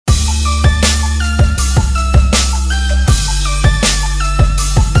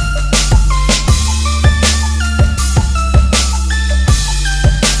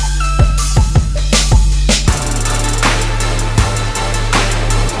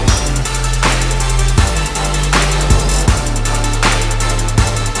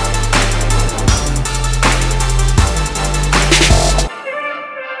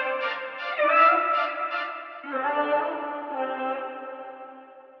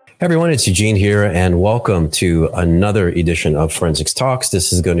Hey everyone, it's Eugene here, and welcome to another edition of Forensics Talks.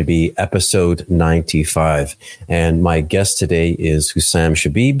 This is going to be episode 95, and my guest today is Husam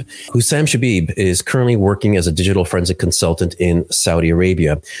Shbib. Husam Shbib is currently working as a digital forensic consultant in Saudi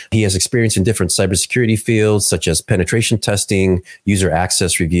Arabia. He has experience in different cybersecurity fields such as penetration testing, user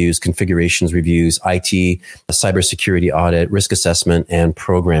access reviews, configurations reviews, IT, cybersecurity audit, risk assessment, and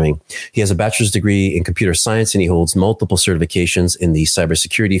programming. He has a bachelor's degree in computer science, and he holds multiple certifications in the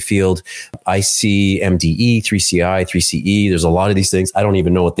cybersecurity field, ICMDE, 3CI, 3CE. There's a lot of these things. I don't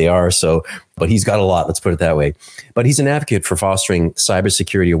even know what they are. But he's got a lot. Let's put it that way. But he's an advocate for fostering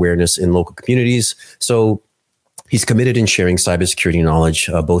cybersecurity awareness in local communities. So he's committed in sharing cybersecurity knowledge,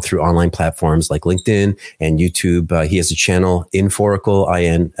 both through online platforms like LinkedIn and YouTube. He has a channel, Inforacle,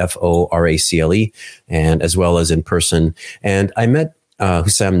 INFORACLE, and as well as in person. And I met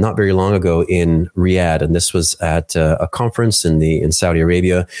Husam not very long ago in Riyadh, and this was at a conference in Saudi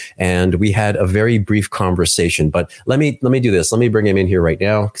Arabia, and we had a very brief conversation. But let me do this. Let me bring him in here right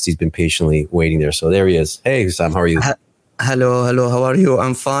now because he's been patiently waiting there. So there he is. Hey, Husam, how are you? Hello. How are you?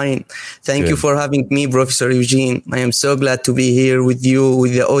 I'm fine. Thank you for having me, Professor Eugene. I am so glad to be here with you,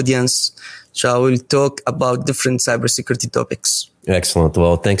 with the audience. So I will talk about different cybersecurity topics. Excellent.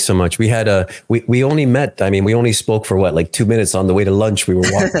 Well, thanks so much. We had we only met. I mean, we only spoke for like 2 minutes on the way to lunch. We were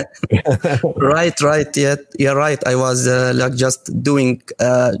walking. Right. Yeah, you're right. I was just doing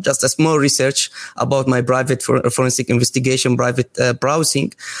just a small research about my private forensic investigation, private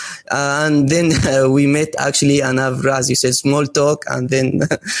browsing, and then we met actually, and have, as you said, small talk, and then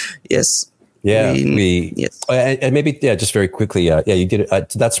yes. Yeah, yes. And maybe, just very quickly, you did it.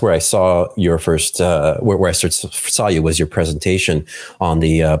 That's where I saw your first, where I saw you was your presentation on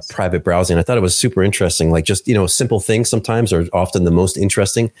the private browsing. I thought it was super interesting. Like just, simple things sometimes are often the most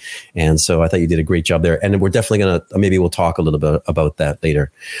interesting. And so I thought you did a great job there. And we're definitely maybe we'll talk a little bit about that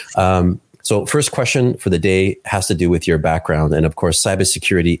later. So first question for the day has to do with your background. And of course,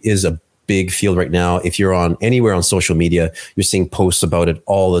 cybersecurity is a big field right now. If you're anywhere on social media, you're seeing posts about it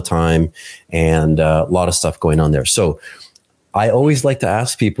all the time, and a lot of stuff going on there. So I always like to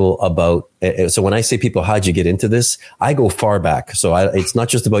ask people about, so when I say people, how'd you get into this? I go far back. So it's not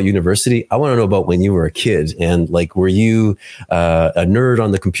just about university. I want to know about when you were a kid, and like, were you a nerd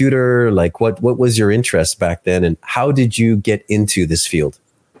on the computer? Like what was your interest back then, and how did you get into this field?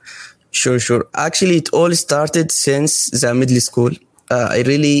 Sure. Actually, it all started since the middle school. I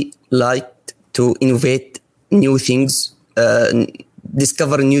really liked to innovate new things,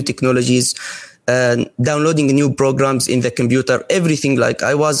 discover new technologies, downloading new programs in the computer, everything. Like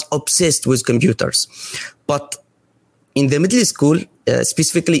I was obsessed with computers. But in the middle school,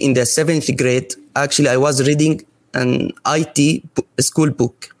 specifically in the 7th grade, actually I was reading an IT school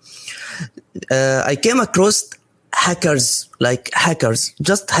book. I came across hackers,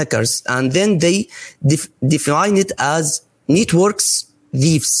 just hackers. And then they define it as networks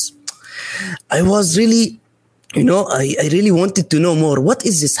thieves. I was really, I really wanted to know more. What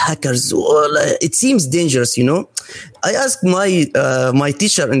is this hackers? Well, it seems dangerous, I asked my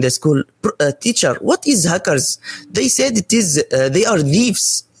teacher in the school, teacher, what is hackers? They said they are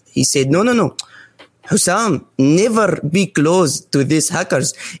thieves. He said, no. Husam, never be close to these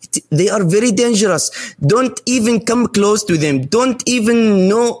hackers. They are very dangerous. Don't even come close to them. Don't even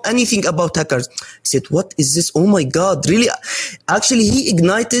know anything about hackers. I said, what is this? Oh my God, really? Actually, he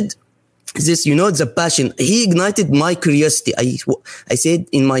ignited this, the passion. He ignited my curiosity. I said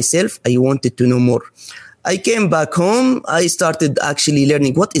in myself, I wanted to know more. I came back home. I started actually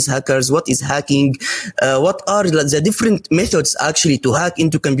learning what is hackers, what is hacking, what are the different methods actually to hack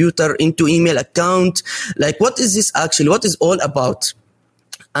into computer, into email account. Like, what is this actually? What is all about?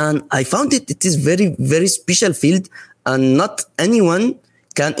 And I found it is very, very special field, and not anyone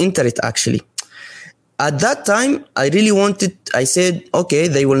can enter it actually. At that time, I said, okay,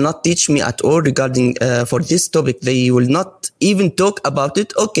 they will not teach me at all regarding for this topic. They will not even talk about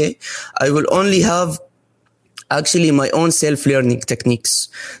it. Okay, I will only have actually my own self-learning techniques.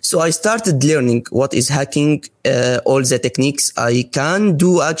 So I started learning what is hacking, all the techniques I can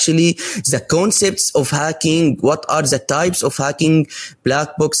do, actually the concepts of hacking, what are the types of hacking,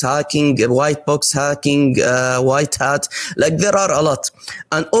 black box hacking, white box hacking, white hat, like there are a lot.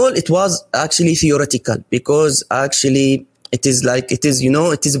 And all it was actually theoretical, because actually it is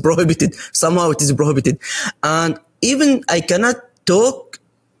prohibited. Somehow it is prohibited. And even I cannot talk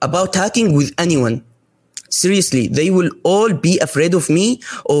about hacking with anyone. Seriously, they will all be afraid of me.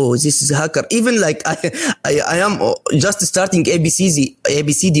 Oh, this is a hacker. Even like I am just starting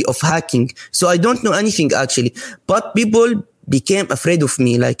ABCD of hacking. So I don't know anything actually. But people became afraid of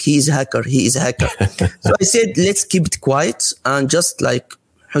me. Like, he is a hacker. So I said, let's keep it quiet and just like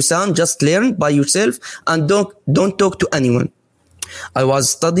Husam, just learn by yourself and don't talk to anyone. I was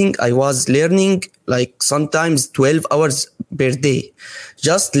studying, I was learning like sometimes 12 hours per day,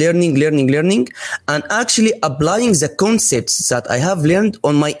 just learning, and actually applying the concepts that I have learned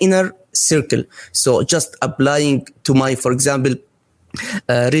on my inner circle. So just applying to my, for example,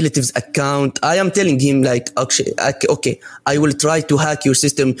 relative's account. I am telling him like, okay, I will try to hack your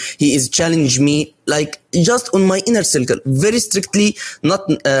system. He is challenging me like just on my inner circle, very strictly, not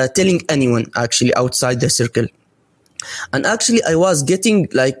telling anyone actually outside the circle. And actually I was getting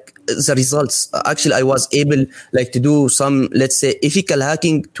like the results. Actually I was able like to do some, let's say, ethical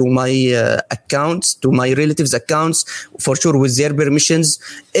hacking to my accounts, to my relatives' accounts, for sure with their permissions,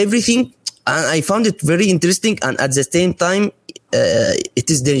 everything. And I found it very interesting, and at the same time it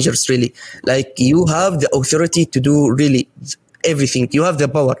is dangerous, really. Like you have the authority to do really everything. You have the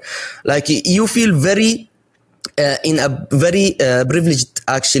power. Like you feel very in a very privileged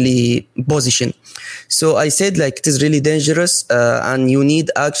actually position. So I said like it is really dangerous, and you need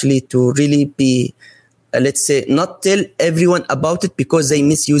actually to really be let's say not tell everyone about it, because they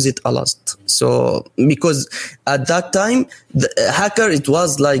misuse it a lot. So because at that time the hacker, it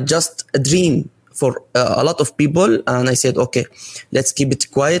was like just a dream for a lot of people, and I said okay, let's keep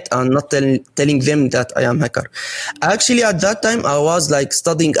it quiet and not telling them that I am hacker. Actually at that time I was like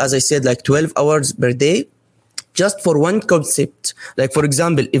studying, as I said, like 12 hours per day, just for one concept. Like for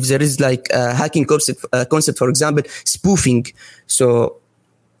example, if there is like a hacking concept, for example, spoofing. So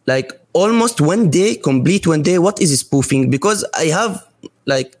like almost complete one day, what is spoofing? Because I have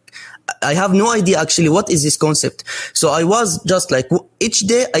no idea actually what is this concept. So I was just like, each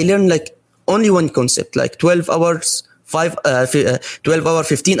day I learned like only one concept, like 12 hours,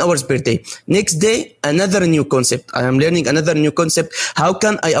 15 hours per day. Next day, another new concept. I am learning another new concept. How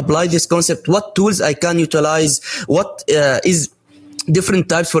can I apply this concept? What tools I can utilize? What is different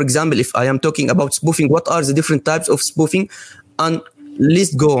types? For example, if I am talking about spoofing, what are the different types of spoofing? And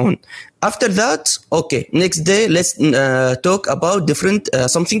list go on. After that, okay, next day, let's talk about different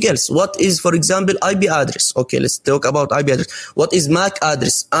something else. What is, for example, IP address? Okay, let's talk about IP address. What is MAC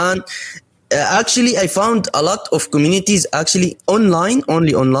address? And actually, I found a lot of communities actually online,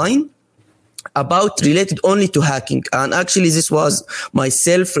 only online, about related only to hacking. And actually this was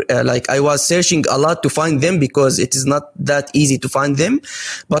myself, like I was searching a lot to find them, because it is not that easy to find them.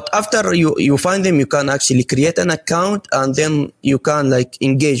 But after you find them, you can actually create an account, and then you can like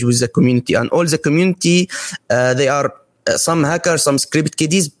engage with the community. And all the community, they are some hackers, some script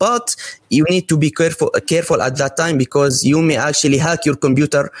kiddies, but you need to be careful at that time, because you may actually hack your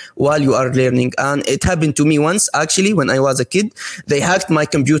computer while you are learning. And it happened to me once, actually, when I was a kid. They hacked my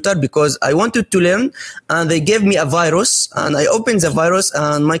computer because I wanted to learn, and they gave me a virus, and I opened the virus,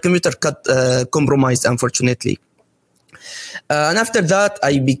 and my computer got compromised, unfortunately. And after that,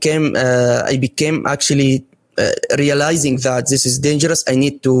 I became actually realizing that this is dangerous. I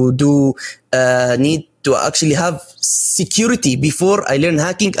need to actually have security. Before I learn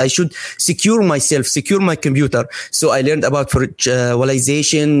hacking, I should secure myself, secure my computer. So I learned about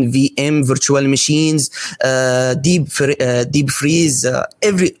virtualization, VM, virtual machines, deep freeze,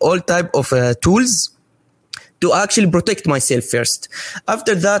 all type of tools to actually protect myself first.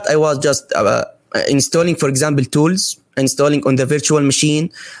 After that, I was just installing, for example, tools, installing on the virtual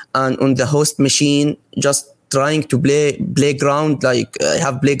machine and on the host machine, just trying to play ground, like I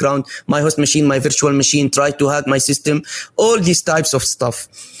have playground, my host machine, my virtual machine, try to hack my system, all these types of stuff.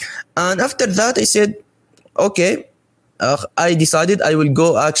 And after that, I said, okay, I decided I will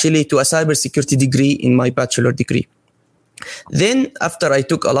go actually to a cybersecurity degree in my bachelor degree. Then after I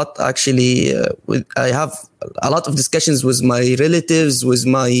took a lot, actually, I have a lot of discussions with my relatives, with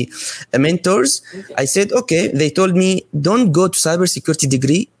my mentors. I said, okay, they told me, don't go to cybersecurity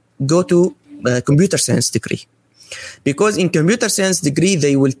degree, go to computer science degree. Because in computer science degree,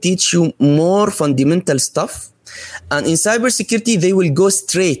 they will teach you more fundamental stuff. And in cybersecurity, they will go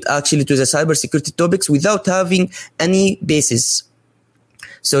straight actually to the cybersecurity topics without having any basis.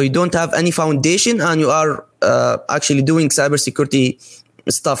 So you don't have any foundation, and you are actually doing cybersecurity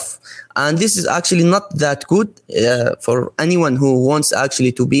stuff. And this is actually not that good for anyone who wants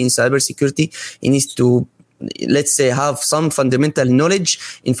actually to be in cybersecurity. He needs to, let's say, have some fundamental knowledge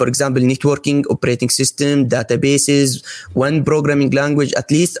in, for example, networking, operating system, databases, one programming language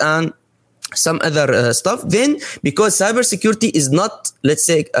at least, and some other stuff. Then, because cybersecurity is not, let's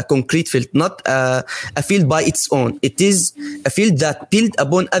say, a concrete field, not a field by its own. It is a field that built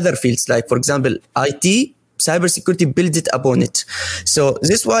upon other fields, like, for example, IT, cybersecurity built it upon it. So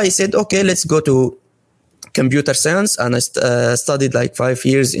this is why I said, okay, let's go to computer science. And I studied like 5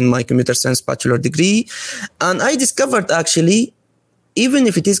 years in my computer science bachelor degree. And I discovered actually even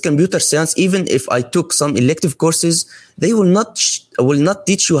if it is computer science, even if I took some elective courses, they will not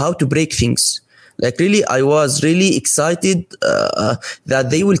teach you how to break things. Like really, I was really excited that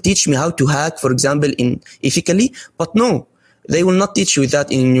they will teach me how to hack, for example, ethically. But no, they will not teach you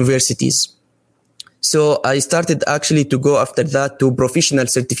that in universities. So I started actually to go after that to professional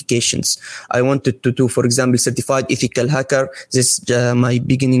certifications. I wanted to do, for example, certified ethical hacker. This my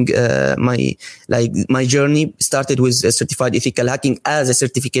beginning, my journey started with certified ethical hacking as a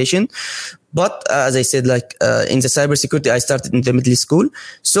certification. But as I said, in the cybersecurity, I started in the middle school.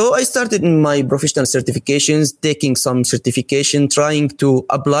 So I started in my professional certifications, taking some certification, trying to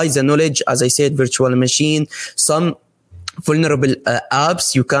apply the knowledge, as I said, virtual machine, some vulnerable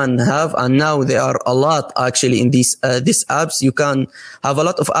apps you can have, and now there are a lot actually in these apps. You can have a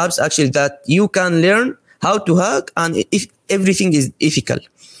lot of apps actually that you can learn how to hack, and if everything is ethical.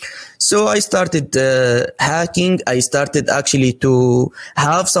 So I started hacking. I started actually to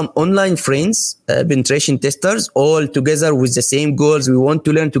have some online friends, penetration testers, all together with the same goals. We want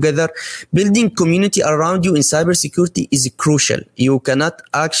to learn together. Building community around you in cybersecurity is crucial. You cannot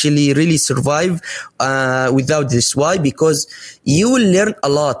actually really survive without this. Why? Because you will learn a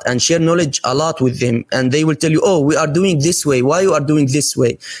lot and share knowledge a lot with them, and they will tell you, oh, we are doing this way. Why you are doing this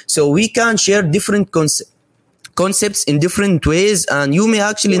way? So we can share different concepts in different ways, and you may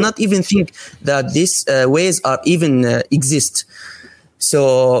actually not even think that these ways are even exist.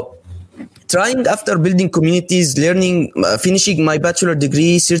 So trying after building communities, learning, finishing my bachelor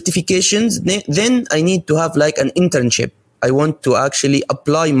degree certifications, then I need to have like an internship. I want to actually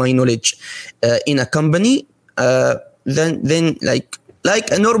apply my knowledge in a company, then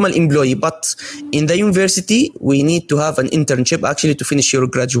like a normal employee, but in the university, we need to have an internship actually to finish your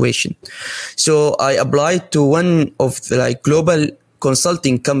graduation. So I applied to one of the global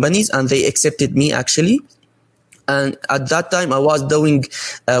consulting companies, and they accepted me actually. And at that time, I was doing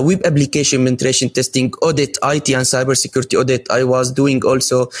web application penetration testing, audit, IT and cybersecurity audit. I was doing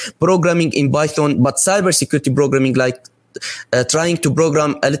also programming in Python, but cybersecurity programming, trying to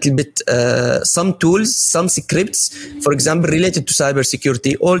program a little bit, some tools, some scripts, for example, related to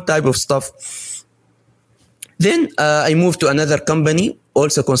cybersecurity, all type of stuff. Then I moved to another company,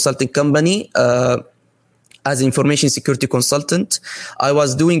 also consulting company, as an information security consultant. I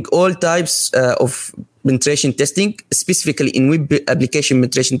was doing all types of penetration testing, specifically in web application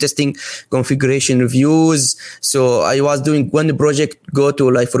penetration testing, configuration reviews. So I was doing one project, go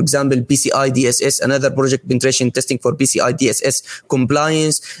to for example, PCI DSS, another project penetration testing for PCI DSS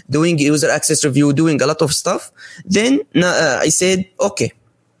compliance, doing user access review, doing a lot of stuff. Then I said, okay,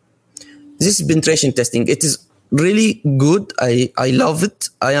 this is penetration testing. It is really good. I love it.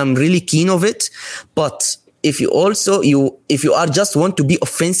 I am really keen of it. But if you are just want to be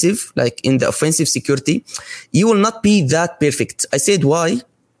offensive, like in the offensive security, you will not be that perfect. I said, why?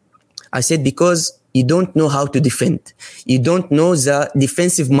 I said, because you don't know how to defend. You don't know the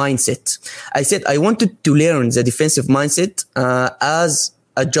defensive mindset. I said, I wanted to learn the defensive mindset as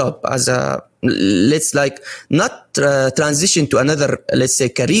a job, as a, not transition to another,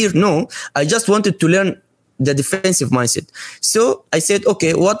 career. No, I just wanted to learn the defensive mindset. So I said,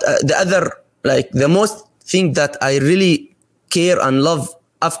 okay, what the other, the most thing that I really care and love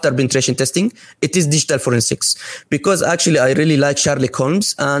after penetration testing, it is digital forensics, because actually I really like Sherlock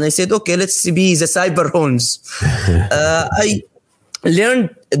Holmes, and I said, okay, let's be the cyber Holmes. I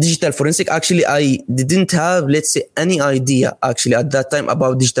learned digital forensic. Actually, I didn't have, any idea actually at that time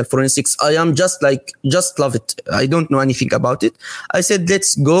about digital forensics. I am just love it. I don't know anything about it. I said,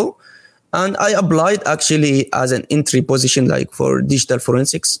 let's go. And I applied actually as an entry position, for digital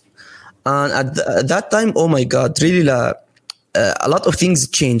forensics. And at that time, oh my God, really a lot of things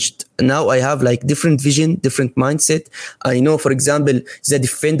changed. Now I have different vision, different mindset. I know, for example, the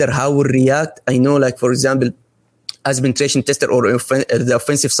defender, how will react. I know, for example, as penetration tester or the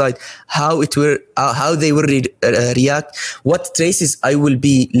offensive side, how they will react, what traces I will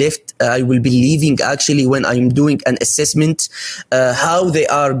be leaving actually when I'm doing an assessment, how they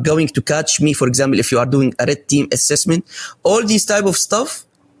are going to catch me. For example, if you are doing a red team assessment, all these type of stuff,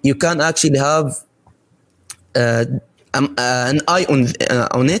 you can actually have an eye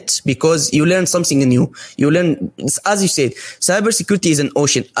on it, because you learn something new. You learn, as you said, cybersecurity is an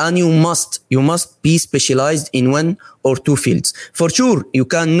ocean, and you must be specialized in one or two fields. For sure, you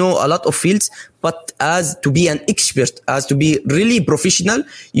can know a lot of fields, but as to be an expert, as to be really professional,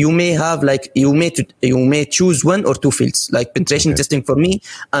 you may have you may choose one or two fields, like penetration testing for me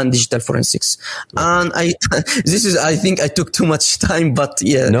and digital forensics. And I think I took too much time, but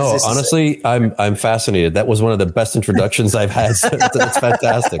yeah. No, honestly, I'm fascinated. That was one of the best introductions I've had. It's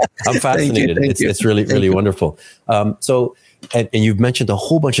fantastic. I'm fascinated. Thank you. It's really, really wonderful. So and you've mentioned a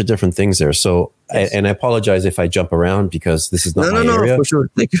whole bunch of different things there. So, yes. And I apologize if I jump around because this is not my area. No, for sure.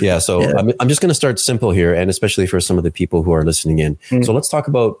 Thank you. Yeah. So I'm just going to start simple here, and especially for some of the people who are listening in. So let's talk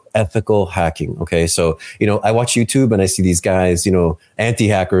about ethical hacking. Okay. So, I watch YouTube and I see these guys,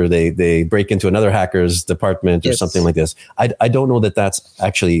 anti-hacker, they break into another hacker's department or something like this. I don't know that that's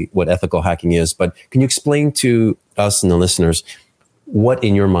actually what ethical hacking is, but can you explain to us and the listeners what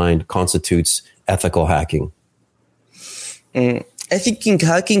in your mind constitutes ethical hacking? Ethical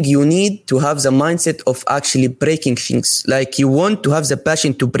hacking, you need to have the mindset of actually breaking things. Like you want to have the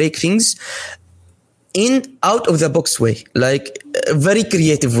passion to break things in out of the box way, like a very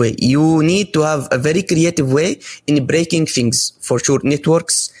creative way. You need to have a very creative way in breaking things, for sure.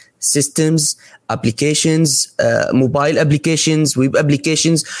 Networks, systems, applications, mobile applications, web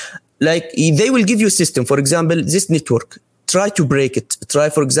applications. Like they will give you a system. For example, this network, try to break it. Try,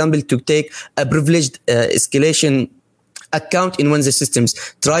 for example, to take a privileged escalation account in one of the systems.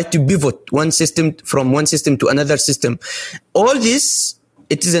 Try to pivot one system from one system to another system. All this,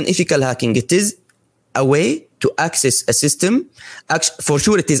 it is an ethical hacking. It is a way to access a system. For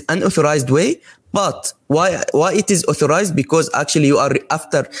sure, it is unauthorized way. But why it is authorized? Because actually you are,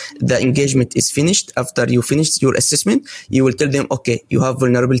 after the engagement is finished, after you finish your assessment, you will tell them, okay, you have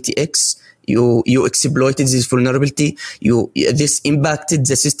vulnerability X. You exploited this vulnerability. This impacted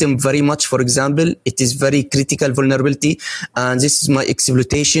the system very much. For example, it is very critical vulnerability, and this is my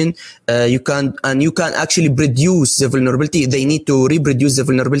exploitation. You can actually reduce the vulnerability. They need to reproduce the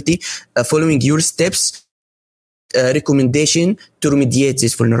vulnerability following your steps. Recommendation to remediate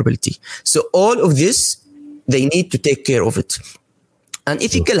this vulnerability. So all of this, they need to take care of it. And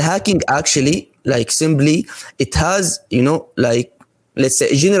ethical hacking actually, like simply, it has, let's say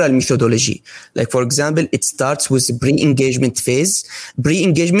a general methodology. Like for example, it starts with the pre-engagement phase.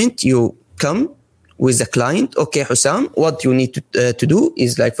 Pre-engagement, you come with the client. Okay, Husam, what you need to do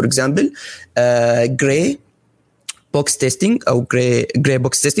is, like for example, gray box testing or gray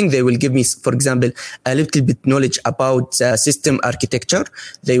box testing. They will give me, for example, a little bit knowledge about system architecture.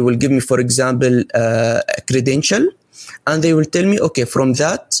 They will give me, for example, a credential, and they will tell me, okay, from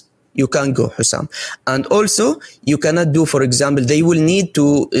that you can go, Husam. And also you cannot do, for example, they will need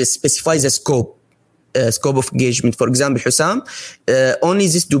to specify the scope of engagement. For example, Husam, only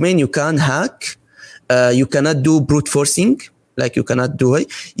this domain you can hack. You cannot do brute forcing, like you cannot do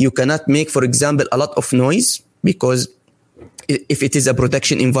it. You cannot make, for example, a lot of noise, because if it is a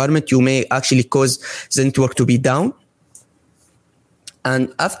production environment, you may actually cause the network to be down.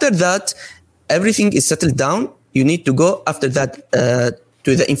 And after that, everything is settled down. You need to go after that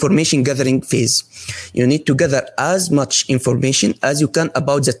to the information gathering phase. You need to gather as much information as you can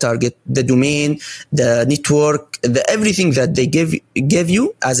about the target, the domain, the network, everything that they gave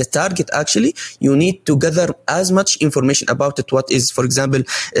you as a target. Actually, you need to gather as much information about it. What is, for example,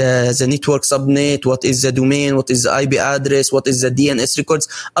 the network subnet, what is the domain, what is the IP address, what is the DNS records,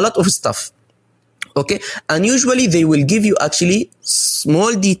 a lot of stuff. Okay. And usually they will give you actually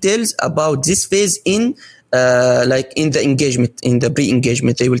small details about this phase in like in the engagement, in the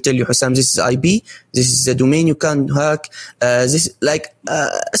pre-engagement. They will tell you, Husam, this is IP, this is the domain you can hack, this like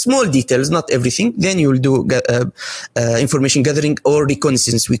small details, not everything. Then you will do information gathering or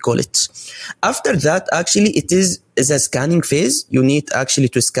reconnaissance, we call it. After that, actually, it is a scanning phase. You need actually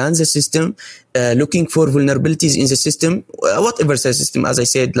to scan the system, looking for vulnerabilities in the system, whatever the system, as I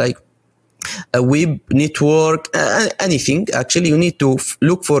said, like a web network, anything. Actually, you need to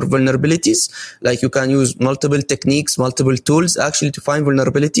look for vulnerabilities. Like you can use multiple techniques, multiple tools actually to find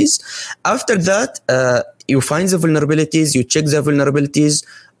vulnerabilities. After that, you find the vulnerabilities, you check the vulnerabilities.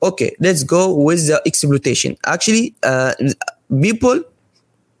 Okay, let's go with the exploitation. Actually, people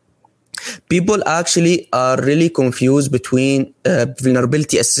actually are really confused between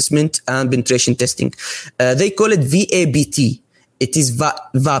vulnerability assessment and penetration testing. They call it VAPT. It is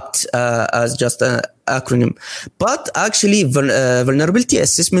VAPT as just an acronym. But actually, vulnerability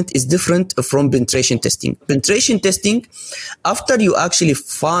assessment is different from penetration testing. Penetration testing, after you actually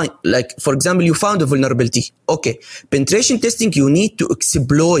find, like, for example, you found a vulnerability. Okay. Penetration testing, you need to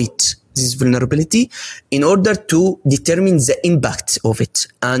exploit this vulnerability in order to determine the impact of it.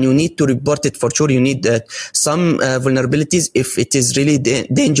 And you need to report it. For sure, you need some vulnerabilities. If it is really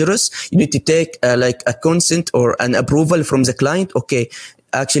dangerous, you need to take like a consent or an approval from the client. Okay,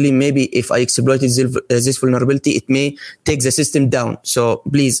 actually, maybe if I exploited this vulnerability, it may take the system down. So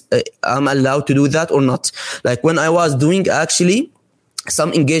please, I'm allowed to do that or not? Like when I was doing actually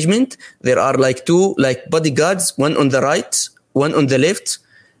some engagement, there are like two like bodyguards, one on the right, one on the left.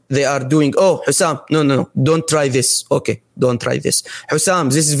 they are doing, oh, Husam, no, don't try this. Okay, don't try this.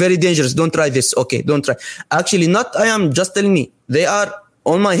 Husam, this is very dangerous. Don't try this. Okay, don't try. Actually, not I am just telling me. They are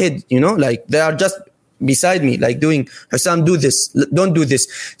on my head, like they are just beside me, like doing, Husam, do this, don't do this.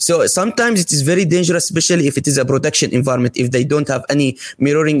 So sometimes it is very dangerous, especially if it is a production environment. If they don't have any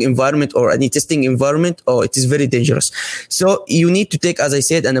mirroring environment or any testing environment, it is very dangerous. So you need to take, as I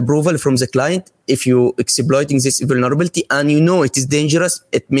said, an approval from the client. If you exploiting this vulnerability and it is dangerous,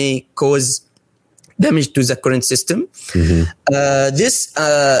 it may cause damage to the current system. This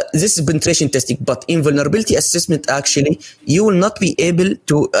is penetration testing, but in vulnerability assessment, actually, you will not be able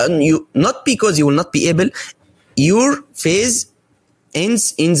to. Not because you will not be able. Your phase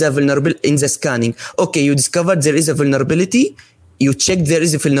ends in the scanning. Okay, you discovered there is a vulnerability. You check there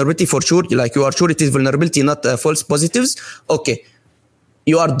is a vulnerability for sure. Like you are sure it is vulnerability, not false positives. Okay.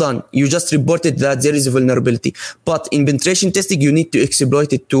 You are done. You just reported that there is a vulnerability. But in penetration testing, you need to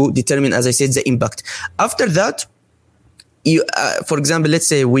exploit it to determine, as I said, the impact. After that, for example, let's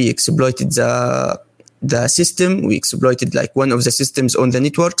say we exploited the system. We exploited like one of the systems on the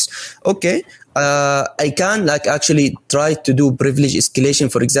networks. Okay. I can actually try to do privilege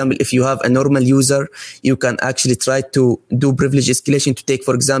escalation. For example, if you have a normal user, you can actually try to do privilege escalation to take,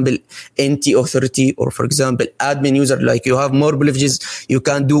 for example, NT authority, or for example, admin user. Like you have more privileges, you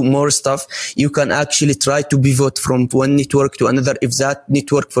can do more stuff. You can actually try to pivot from one network to another. If that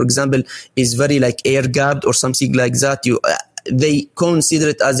network, for example, is very air gapped or something like that, they consider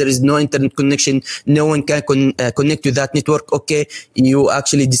it as there is no internet connection, no one can connect to that network. Okay, you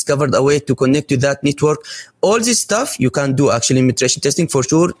actually discovered a way to connect to that network. All this stuff you can do actually in penetration testing for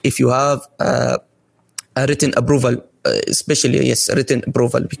sure if you have a written approval, especially written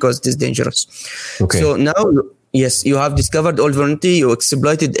approval, because it is dangerous. Okay. So now, yes, you have discovered all vulnerability, you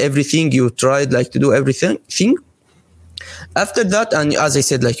exploited everything, you tried to do everything. After that, and as I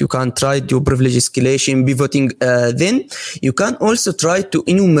said, you can try to do privilege escalation, pivoting. Then you can also try to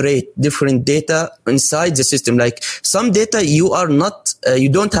enumerate different data inside the system. Like some data you are not, you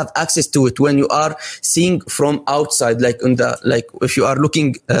don't have access to it when you are seeing from outside. If you are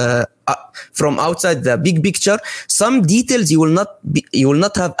looking from outside the big picture, some details you will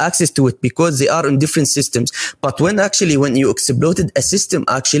not have access to it because they are in different systems. But when you exploited a system,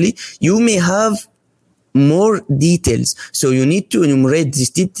 actually you may have more details. So you need to enumerate these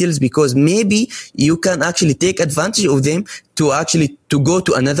details because maybe you can actually take advantage of them to go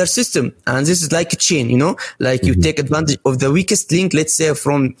to another system. And this is like a chain, you take advantage of the weakest link, let's say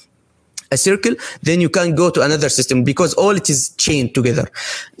from a circle, then you can go to another system because all it is chained together.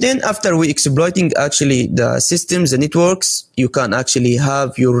 Then after we exploiting actually the systems, the networks, you can actually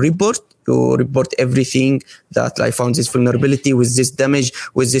have your report. You report everything that I found this vulnerability with this damage,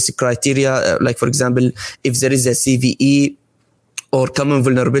 with this criteria. For example, if there is a CVE or common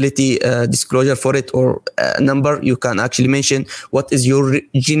vulnerability disclosure for it or a number, you can actually mention what is your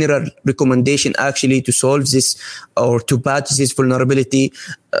general recommendation actually to solve this or to patch this vulnerability.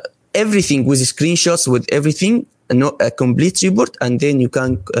 Everything with screenshots, with everything, a complete report, and then you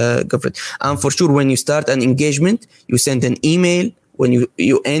can go for it. And for sure, when you start an engagement, you send an email. When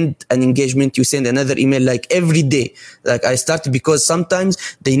you end an engagement, you send another email every day. I started because sometimes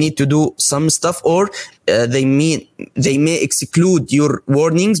they need to do some stuff, or they may exclude your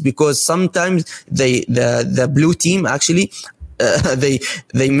warnings because sometimes the blue team actually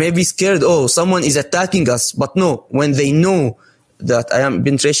they may be scared. Oh, someone is attacking us, but no, when they know that I am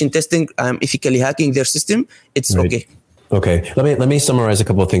penetration testing, I am ethically hacking their system, it's right. Okay. Okay, let me summarize a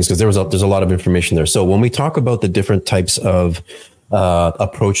couple of things because there's a lot of information there. So when we talk about the different types of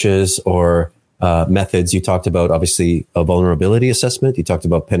approaches or methods, you talked about obviously a vulnerability assessment. You talked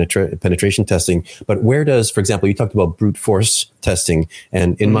about penetration testing. But where does, for example, you talked about brute force testing,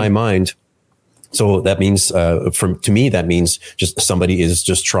 and in my mind, so that means to me that means just somebody is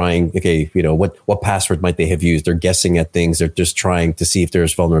just trying. Okay, what password might they have used? They're guessing at things. They're just trying to see if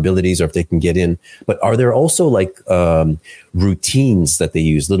there's vulnerabilities or if they can get in. But are there also routines that they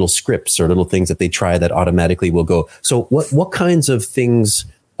use, little scripts or little things that they try that automatically will go? So what kinds of things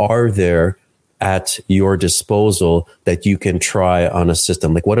are there at your disposal that you can try on a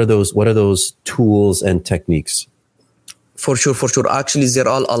system? What are those tools and techniques? For sure. Actually, there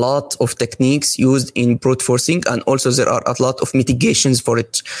are a lot of techniques used in brute forcing, and also there are a lot of mitigations for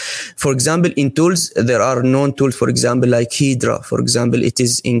it. For example, in tools, there are known tools, for example, like Hydra. For example, it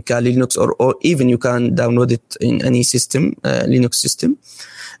is in Kali Linux, or even you can download it in any system, Linux system.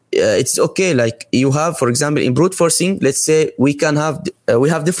 It's okay. You have, for example, in brute forcing, let's say we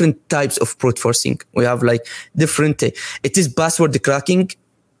have different types of brute forcing. We have different, it is password cracking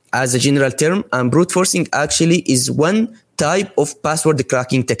as a general term, and brute forcing actually is one type of password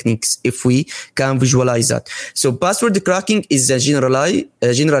cracking techniques, if we can visualize that. So password cracking is a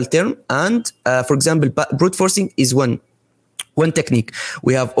general term, and for example, brute forcing is one technique.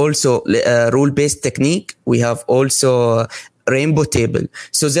 We have also rule-based technique. We have also rainbow table.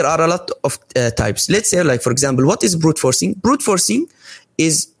 So there are a lot of types. Let's say, like, for example, what is brute forcing? Brute forcing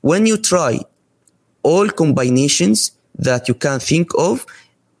is when you try all combinations that you can think of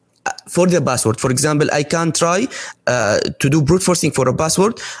for the password. For example, I can try to do brute forcing for a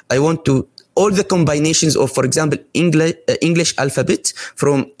password. I want to all the combinations of, for example, English alphabet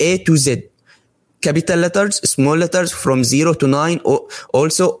from A to Z. Capital letters, small letters from 0 to 9, or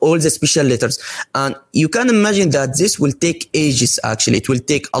also all the special letters. And you can imagine that this will take ages, actually. It will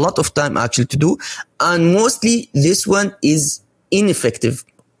take a lot of time, actually, to do. And mostly this one is ineffective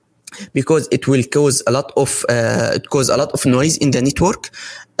because it will cause a lot of noise in the network.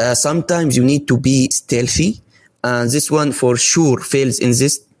 Sometimes you need to be stealthy. And this one for sure fails in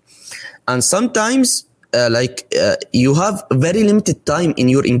this. And sometimes you have very limited time in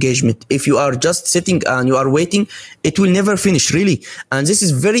your engagement. If you are just sitting and you are waiting, it will never finish, really. And this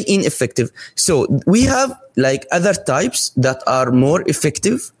is very ineffective. So we have like other types that are more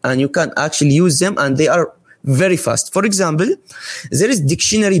effective, and you can actually use them, and they are very fast. For example, there is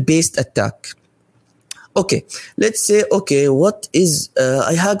dictionary-based attack. Okay, let's say, what is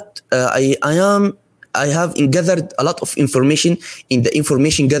I have gathered a lot of information in the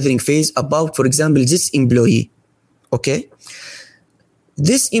information gathering phase about, for example, this employee. Okay.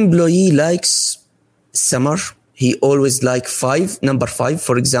 This employee likes summer. He always like number 5,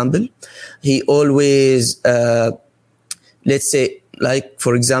 for example. He always, let's say, like,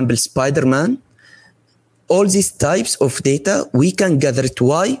 for example, Spider-Man. All these types of data, we can gather it.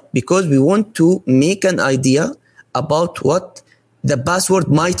 Why? Because we want to make an idea about what the password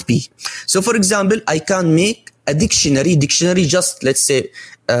might be. So, for example, I can make a dictionary just, let's say,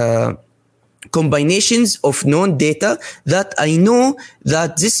 combinations of known data that I know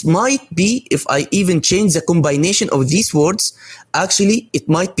that this might be, if I even change the combination of these words, actually, it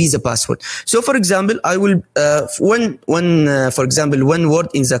might be the password. So, for example, I will, for example, one word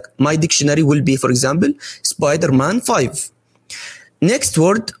in my dictionary will be, for example, Spider-Man 5. Next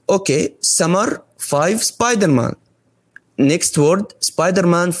word, summer 5 Spider-Man. Next word,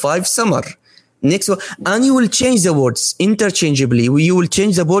 Spider-Man 5 summer. Next word, and you will change the words interchangeably. You will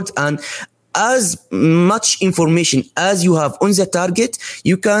change the words, and as much information as you have on the target,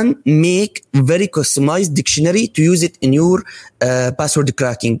 you can make very customized dictionary to use it in your password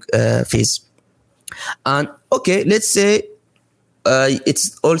cracking phase. And let's say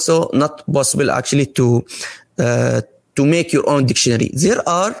it's also not possible, actually, to make your own dictionary. There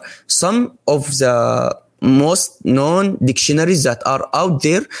are some of the most known dictionaries that are out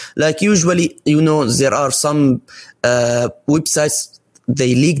there. Like, usually, there are some websites,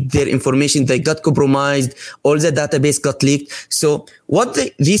 they leaked their information, they got compromised, all the database got leaked. So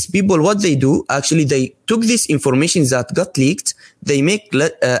these people, what they do, actually, they took this information that got leaked, they make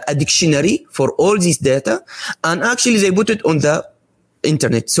a dictionary for all this data, and actually they put it on the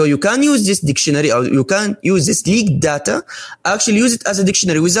internet. So you can use this dictionary, or you can use this leaked data, actually use it as a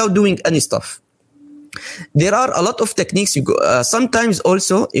dictionary without doing any stuff. There are a lot of techniques. Sometimes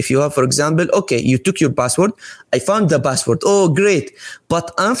also, if you have, for example, you took your password, I found the password. Oh, great.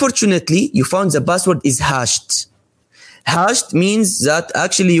 But unfortunately, you found the password is hashed. Hashed means that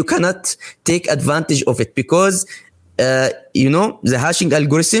actually you cannot take advantage of it because, the hashing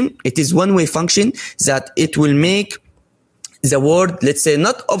algorithm, it is one-way function that it will make the word, let's say,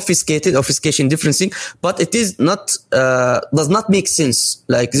 not obfuscation, different thing, but it is not, does not make sense.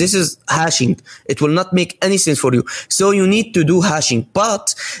 Like, this is hashing. It will not make any sense for you. So you need to do hashing,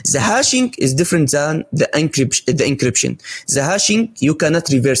 but the hashing is different than the encryption. The hashing, you cannot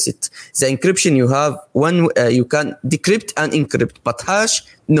reverse it. The encryption, you have you can decrypt and encrypt, but hash,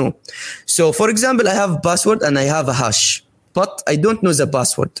 no. So, for example, I have a password and I have a hash, but I don't know the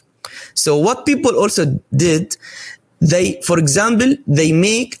password. So what people also did, for example, they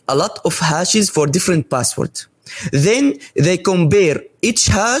make a lot of hashes for different passwords. Then they compare each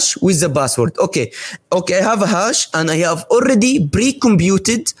hash with the password. Okay, I have a hash and I have already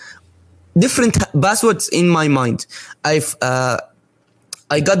pre-computed different passwords in my mind. I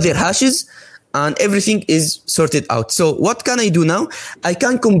got their hashes and everything is sorted out. So what can I do now? I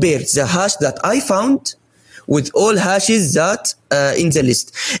can compare the hash that I found with all hashes that in the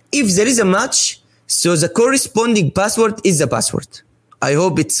list. If there is a match, so the corresponding password is the password. I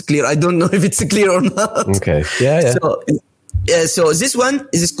hope it's clear. I don't know if it's clear or not. Okay. Yeah. So this one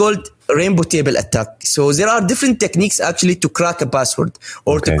is called rainbow table attack. So there are different techniques actually to crack a password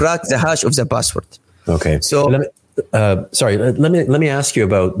or to crack the hash of the password. Okay. So Sorry, let me ask you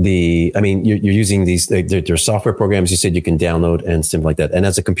about the. I mean, you're using these. They're software programs. You said you can download and stuff like that. And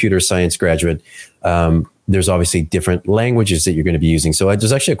as a computer science graduate, there's obviously different languages that you're going to be using. So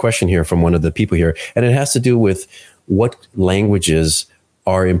there's actually a question here from one of the people here, and it has to do with what languages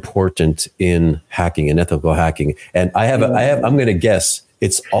are important in hacking and ethical hacking. And I'm going to guess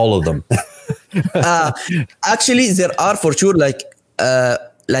it's all of them. Actually, there are for sure like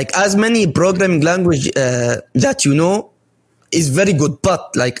as many programming language that you know is very good,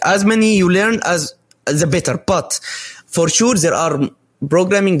 but like as many you learn as the better. But for sure, there are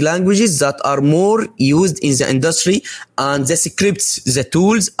programming languages that are more used in the industry, and the scripts, the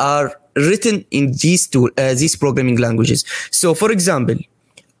tools are written in these programming languages. So, for example,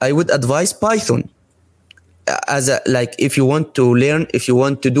 I would advise Python if you want to learn, if you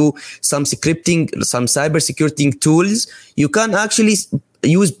want to do some scripting, some cybersecurity tools, you can actually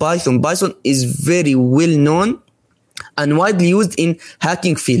use Python. Python is very well known and widely used in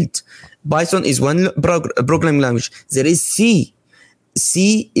hacking field. Python is one programming language. There is C.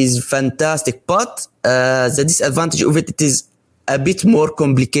 C is fantastic, but the disadvantage of it is a bit more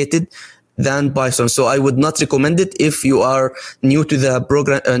complicated than Python. So I would not recommend it if you are new to the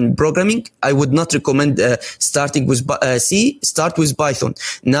programming. I would not recommend starting with C. Start with Python.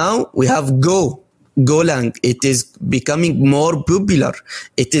 Now we have Golang. It is becoming more popular.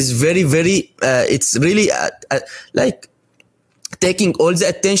 It is very, very, it's really like taking all the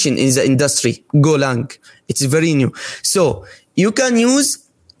attention in the industry. Golang. It's very new. So you can use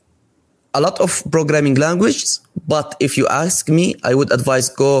a lot of programming languages, but if you ask me, I would advise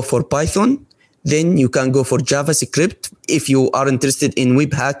go for Python. Then you can go for JavaScript. If you are interested in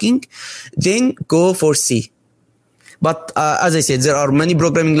web hacking, then go for C. But as I said, there are many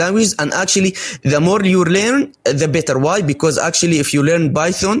programming languages, and actually the more you learn, the better. Why? Because actually if you learn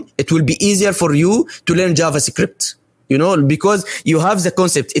Python, it will be easier for you to learn JavaScript. You know, because you have the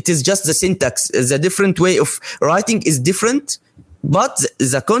concept. It is just the syntax. The different way of writing is different, but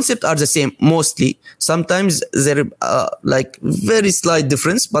the concept are the same mostly. Sometimes there like very slight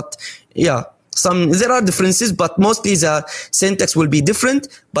difference, but yeah, there are differences, but mostly the syntax will be different,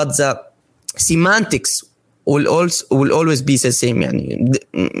 but the semantics will always be the same.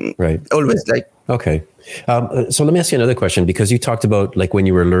 Right. Always like. Okay. So let me ask you another question, because you talked about like when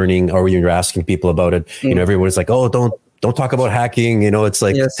you were learning or when you were asking people about it, you know, everyone's like, oh, don't talk about hacking. You know, it's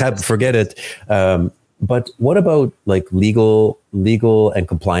like, yes. Forget it. But what about like legal and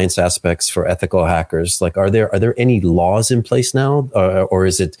compliance aspects for ethical hackers? Like, are there any laws in place now, or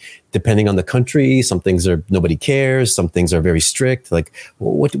is it depending on the country? Some things nobody cares. Some things are very strict. Like,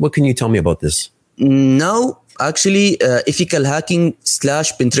 what can you tell me about this? Now, actually, ethical hacking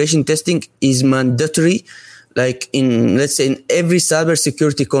 / penetration testing is mandatory. Like let's say in every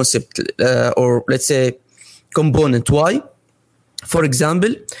cybersecurity concept, or let's say component. Why? For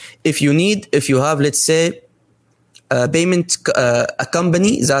example, if you have, let's say, a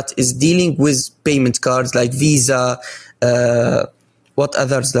company that is dealing with payment cards like Visa, what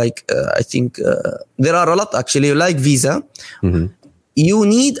others like, I think there are a lot actually like Visa. Mm-hmm. You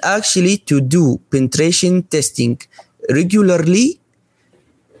need actually to do penetration testing regularly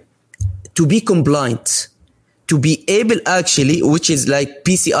to be compliant, to be able actually, which is like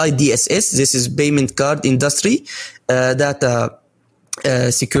PCI DSS. This is payment card industry, data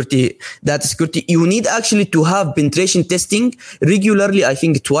security. You need actually to have penetration testing regularly, I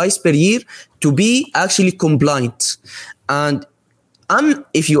think twice per year, to be actually compliant. And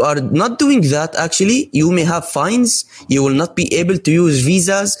if you are not doing that, actually, you may have fines. You will not be able to use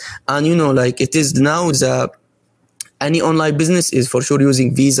visas. And, you know, like it is now any online business is for sure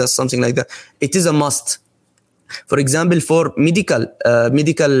using visas, something like that. It is a must. For example, for medical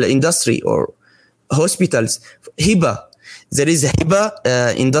industry or hospitals, HIPAA. There is a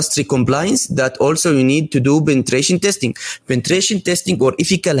HIPAA industry compliance that also you need to do penetration testing. Penetration testing or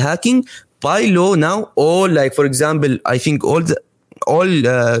ethical hacking by law now, all like, for example, I think all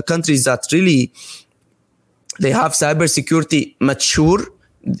countries that really they have cybersecurity mature,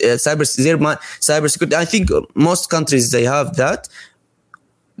 cybersecurity. I think most countries they have that.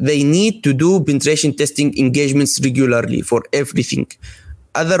 They need to do penetration testing engagements regularly for everything.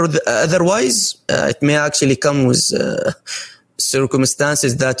 Otherwise, it may actually come with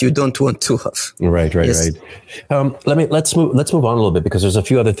circumstances that you don't want to have. Right. Yes. Let's move on a little bit, because there's a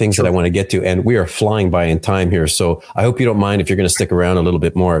few other things that I want to get to, and we are flying by in time here. So I hope you don't mind if you're going to stick around a little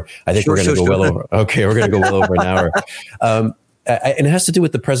bit more. I think we're going to go well over. Okay, we're going to go well over an hour. And it has to do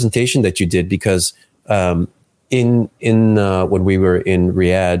with the presentation that you did, because in when we were in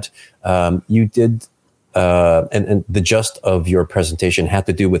Riyadh, you did and the gist of your presentation had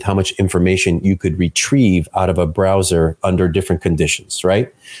to do with how much information you could retrieve out of a browser under different conditions,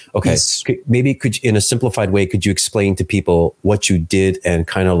 right? Okay. Yes. Maybe in a simplified way, could you explain to people what you did and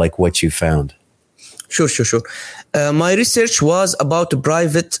kind of like what you found? Sure. My research was about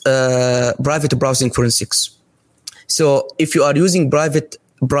private browsing forensics. So if you are using private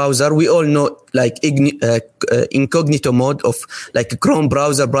browser, we all know like incognito mode of like Chrome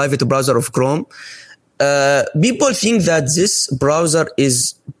browser, private browser of Chrome. People think that this browser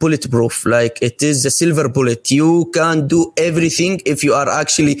is bulletproof, like it is a silver bullet. You can do everything if you are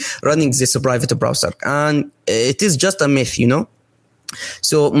actually running this private browser. And it is just a myth, you know?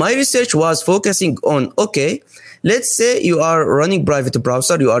 So my research was focusing on, okay, let's say you are running private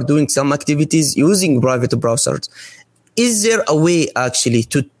browser, you are doing some activities using private browsers. Is there a way actually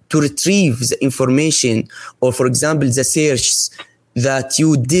to retrieve the information or, for example, the searches that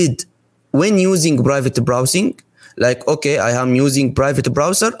you did when using private browsing? Like, okay, I am using private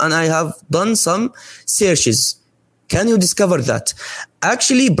browser and I have done some searches. Can you discover that?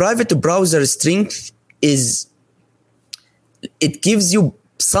 Actually, private browser strength is, it gives you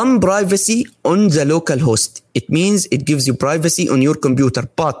some privacy on the local host. It means it gives you privacy on your computer,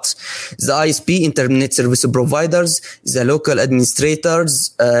 but the ISP, internet service providers, the local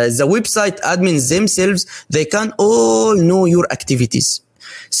administrators, the website admins themselves, they can all know your activities.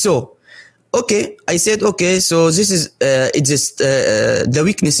 So, okay, I said, okay, so this is the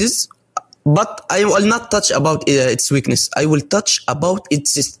weaknesses, but I will not touch about its weakness. I will touch about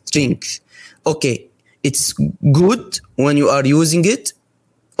its strength. Okay, it's good when you are using it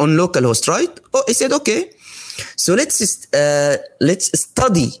on localhost, right? Oh, I said, okay. So let's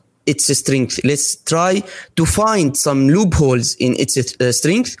study its strength. Let's try to find some loopholes in its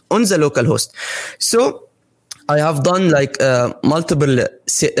strength on the localhost. So I have done like multiple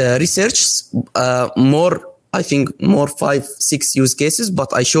researches, I think more 5-6 use cases,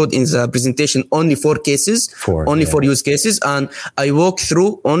 but I showed in the presentation only 4 cases, four use cases. And I walked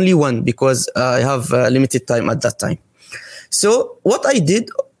through only one because I have limited time at that time. So what I did,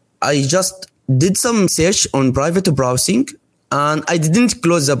 I just did some search on private browsing and I didn't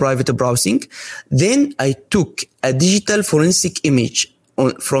close the private browsing. Then I took a digital forensic image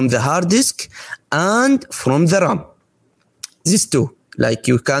from the hard disk and from the RAM. These two, like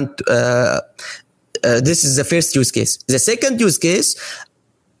you can't, this is the first use case. The second use case,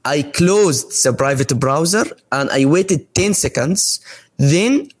 I closed the private browser and I waited 10 seconds.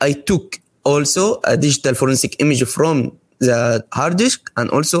 Then I took also a digital forensic image from the hard disk and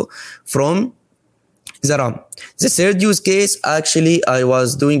also from the RAM. The third use case, actually, I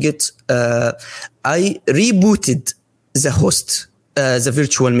was doing it. I rebooted the host, the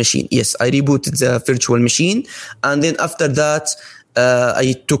virtual machine. Yes, I rebooted the virtual machine. And then after that,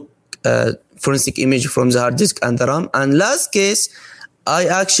 I took forensic image from the hard disk and the RAM. And last case, I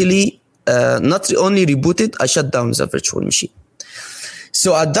actually not only rebooted, I shut down the virtual machine.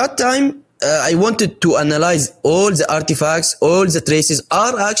 So at that time, I wanted to analyze all the artifacts, all the traces.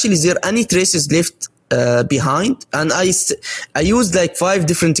 Are actually there any traces left behind? And I used like 5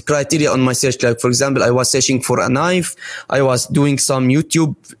 different criteria on my search. Like, for example, I was searching for a knife. I was doing some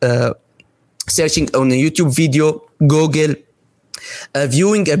YouTube, searching on a YouTube video, Google,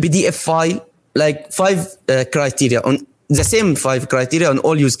 viewing a PDF file, like 5 criteria on the same 5 criteria on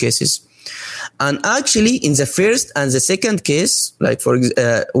all use cases. And actually, in the first and the second case, like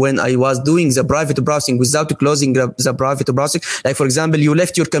when I was doing the private browsing without closing the private browsing, like for example, you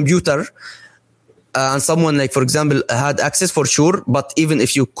left your computer and someone, like for example, had access for sure, but even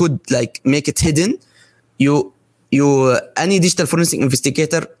if you could like make it hidden, any digital forensic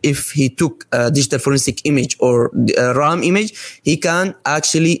investigator, if he took a digital forensic image or a RAM image, he can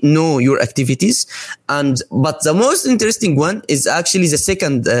actually know your activities. But the most interesting one is actually the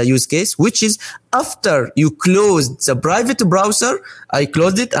second use case, which is after you closed the private browser, I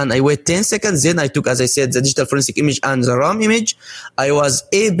closed it and I wait 10 seconds. Then I took, as I said, the digital forensic image and the RAM image. I was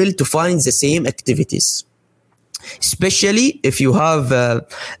able to find the same activities, especially if you have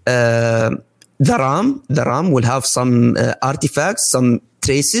the RAM will have some artifacts, some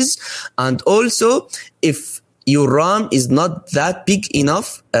traces. And also, if your RAM is not that big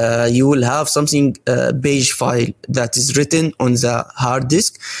enough, you will have something, beige file that is written on the hard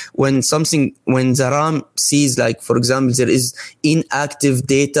disk. When the RAM sees, like, for example, there is inactive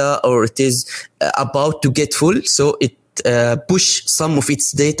data or it is about to get full, so it push some of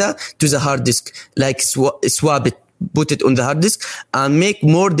its data to the hard disk, like swap it, put it on the hard disk and make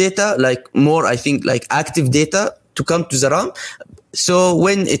more data, like more, I think, like active data to come to the RAM. So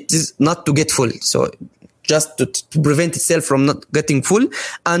when it is not to get full. So just to prevent itself from not getting full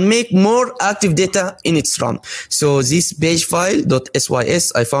and make more active data in its RAM. So this page file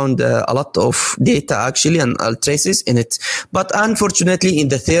 .sys, I found a lot of data actually and traces in it. But unfortunately, in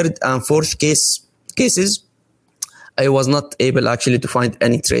the third and fourth cases, I was not able actually to find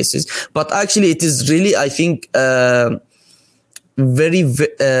any traces. But actually, it is really, I think, very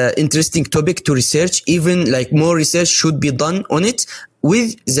interesting topic to research. Even like more research should be done on it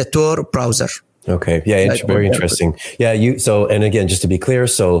with the Tor browser. Okay. Yeah. It's very interesting. Yeah. And again, just to be clear,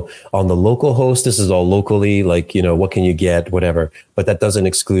 so on the local host, this is all locally, like, what can you get, whatever, but that doesn't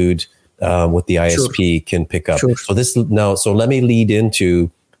exclude what the ISP can pick up. Sure. So let me lead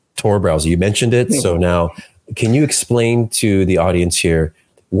into Tor browser. You mentioned it. So now can you explain to the audience here,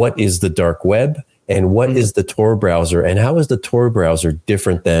 what is the dark web and what is the Tor browser, and how is the Tor browser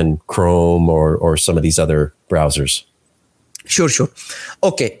different than Chrome or some of these other browsers? Sure.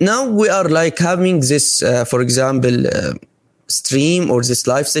 Okay, now we are like having this, for example, stream or this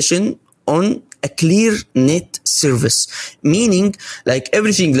live session on a clear net service, meaning like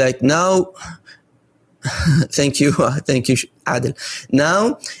everything like now. Thank you, Adel.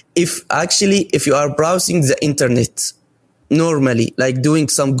 Now, if you are browsing the internet normally, like doing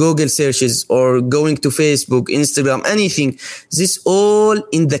some Google searches or going to Facebook, Instagram, anything, this all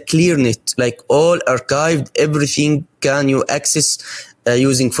in the clear net, like all archived, everything can you access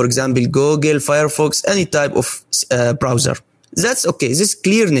using, for example, Google, Firefox, any type of browser. That's okay. This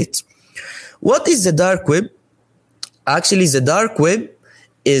clear net. What is the dark web? Actually, the dark web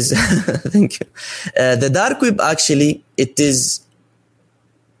is, thank you. The dark web, actually, it is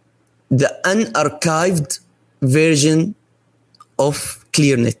the unarchived version of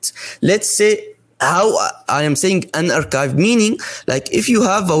ClearNet. Let's say how I am saying unarchived, meaning like if you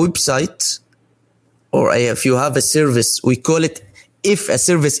have a website or if you have a service, we call it, if a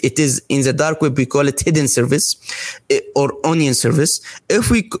service, it is in the dark web, we call it hidden service or onion service. If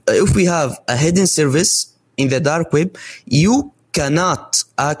we have a hidden service in the dark web, you cannot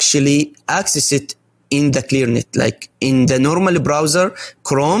actually access it in the ClearNet. Like in the normal browser,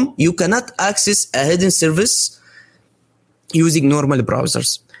 Chrome, you cannot access a hidden service using normal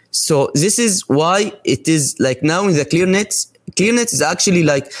browsers. So this is why it is like now in the ClearNet is actually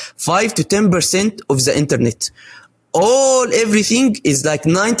like 5 to 10% of the internet. Everything is like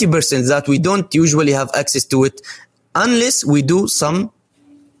 90% that we don't usually have access to it unless we do some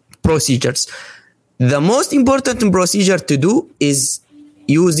procedures. The most important procedure to do is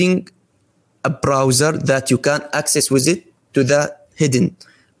using a browser that you can access with it to the hidden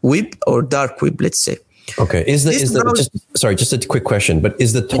web or dark web, let's say. Okay. Just a quick question, but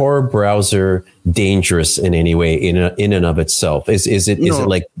is the Tor browser dangerous in any way in and of itself? Is it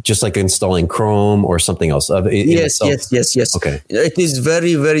like just like installing Chrome or something else? Yes. Okay. It is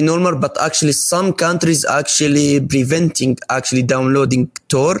very, very normal, but actually some countries actually preventing actually downloading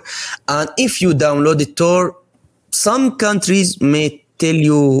Tor. And if you download Tor, some countries may tell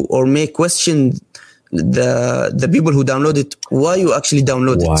you or may question the people who download it, why you actually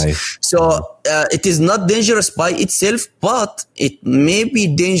download it. So it is not dangerous by itself, but it may be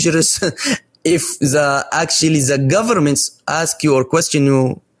dangerous if the governments ask you or question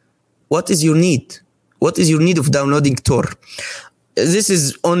you, what is your need? What is your need of downloading Tor? This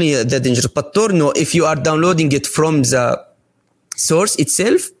is only the danger. But Tor, no, if you are downloading it from the source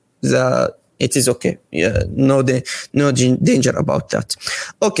itself, it is okay. Yeah, no danger about that.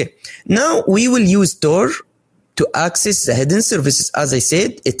 Okay, now we will use Tor to access the hidden services. As I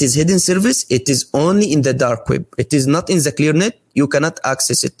said, it is hidden service. It is only in the dark web. It is not in the ClearNet. You cannot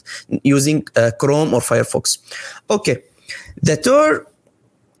access it using Chrome or Firefox. Okay, the Tor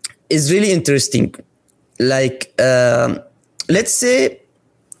is really interesting. Like, let's say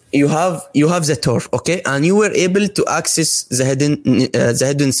you have the Tor, okay, and you were able to access the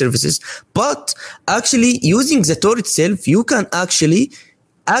hidden services. But actually, using the Tor itself, you can actually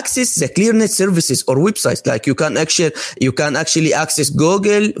access the ClearNet services or websites. Like you can actually access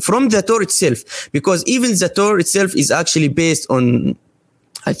Google from the Tor itself, because even the Tor itself is actually based on,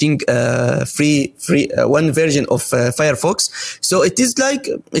 I think, free one version of Firefox. So it is like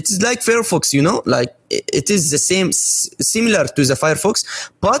Firefox, like it is the same, similar to the Firefox,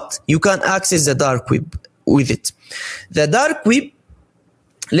 but you can access the dark web with it. The dark web,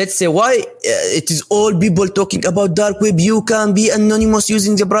 let's say why it is all people talking about dark web. You can be anonymous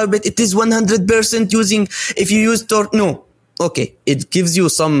using the private. It is 100% using, if you use Tor. No. Okay. It gives you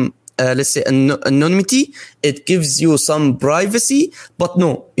some, let's say anonymity. It gives you some privacy, but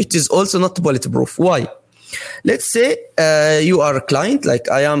no, it is also not bulletproof. Why? Let's say you are a client, like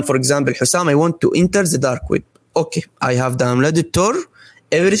I am, for example, Husam. I want to enter the dark web. Okay. I have downloaded Tor.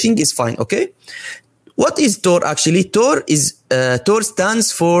 Everything is fine. Okay. What is Tor actually? Tor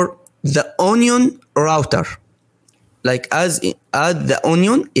stands for the onion router. Like as the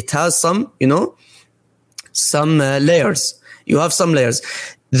onion, it has some, some layers. You have some layers.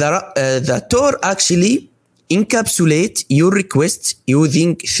 The Tor actually encapsulate your request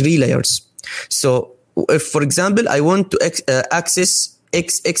using 3 layers. So if, for example, I want to access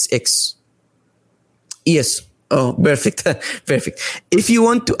XXX. Yes. Oh, perfect. Perfect. If you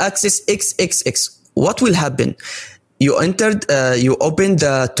want to access XXX, what will happen? You open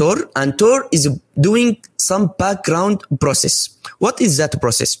the Tor, and Tor is doing some background process. What is that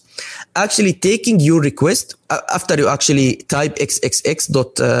process? Actually taking your request after you actually type xxx.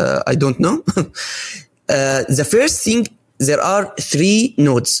 I don't know. The first thing, there are 3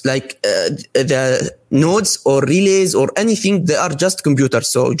 nodes, like the nodes or relays or anything. They are just computers.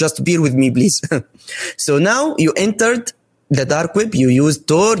 So just bear with me, please. So now you entered the dark web. You use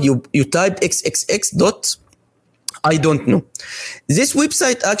Tor. You type xxx. I don't know. This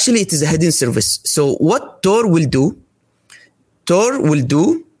website, actually, it is a hidden service. So what Tor will do,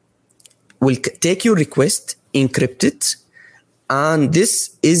 will take your request, encrypt it, and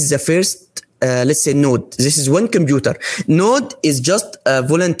this is the first, let's say, node. This is one computer. Node is just a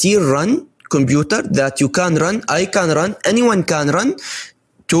volunteer-run computer that you can run, I can run, anyone can run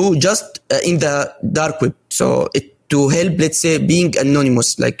to just in the dark web. So to help, let's say, being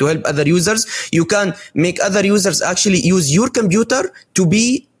anonymous, like to help other users. You can make other users actually use your computer to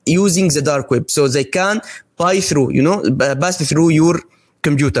be using the dark web. So they can pass through your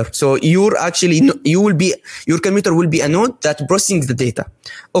computer. So your computer will be a node that processing the data.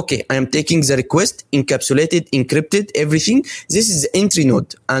 Okay, I am taking the request, encapsulated, encrypted, everything. This is the entry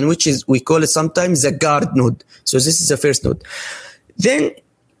node, and which is, we call it sometimes the guard node. So this is the first node. Then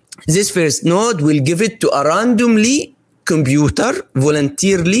this first node will give it to a randomly computer,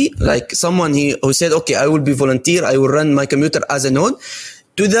 voluntarily, like someone who said, okay, I will be volunteer, I will run my computer as a node,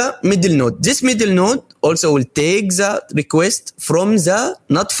 to the middle node. This middle node also will take the request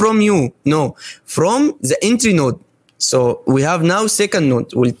not from you, no, from the entry node. So we have now second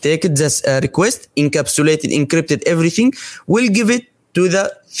node. We'll take this request, encapsulated, encrypted, everything. We'll give it to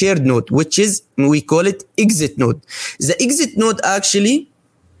the third node, which is, we call it exit node. The exit node actually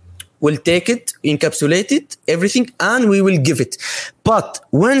will take it, encapsulate it, everything, and we will give it. But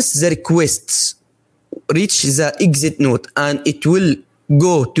once the requests reach the exit node and it will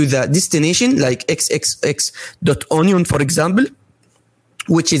go to the destination, like xxx.onion, for example,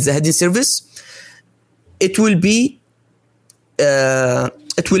 which is the hidden service, it will be not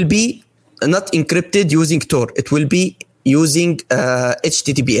encrypted using Tor. It will be using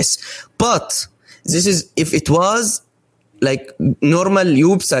HTTPS. But this is if it was like normal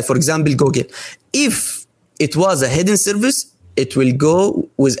website, for example, Google. If it was a hidden service, it will go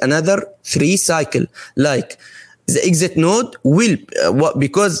with another 3 cycle. Like the exit node will,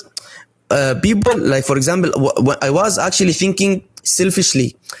 because people, like for example, I was actually thinking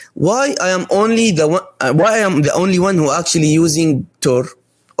selfishly, why I am the only one who actually using Tor.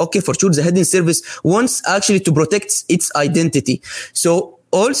 Okay, for sure, the hidden service wants actually to protect its identity. So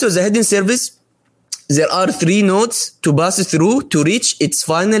also the hidden service, there are 3 nodes to pass through to reach its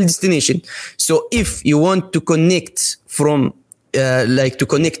final destination. So if you want to connect to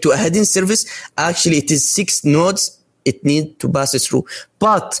connect to a hidden service, actually it is 6 nodes it needs to pass through.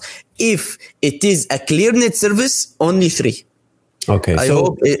 But if it is a clear net service, only 3. Okay. I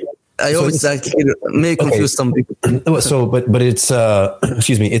hope it's actually may confuse some people. So, but it's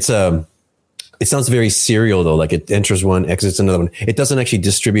excuse me, it sounds very serial though. Like it enters one, exits another one. It doesn't actually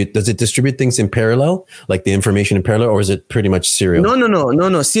distribute. Does it distribute things in parallel, like the information in parallel, or is it pretty much serial?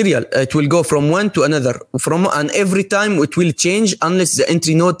 No, serial. It will go from one to another, and every time it will change unless the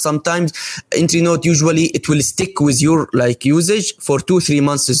entry node. Sometimes entry node, usually it will stick with your like usage for 2-3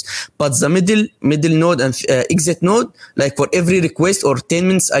 months. But the middle node and exit node, like for every request or 10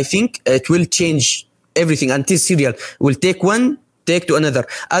 minutes, I think it will change everything until serial will take to another.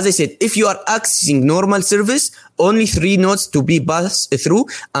 As I said, if you are accessing normal service, only 3 nodes to be passed through,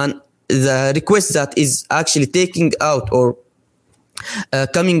 and the request that is actually taking out or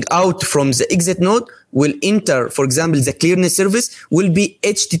coming out from the exit node will enter, for example, the clearness service will be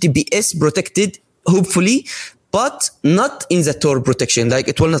HTTPS protected, hopefully, but not in the Tor protection. Like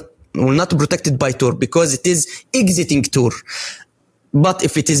it will not be protected by Tor because it is exiting Tor. But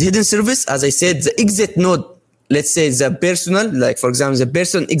if it is hidden service, as I said, the exit node, let's say the personal, like for example, the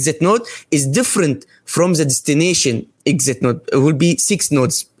person exit node is different from the destination exit node. It will be 6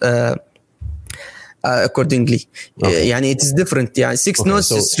 nodes accordingly. Okay. It is different. 6 nodes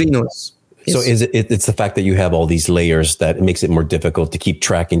is 3 nodes. So it's the fact that you have all these layers that makes it more difficult to keep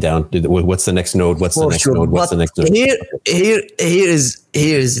tracking down what's the next node, what's the next node, what's the next node. Here is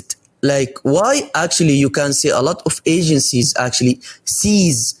it. Like, why actually you can see a lot of agencies actually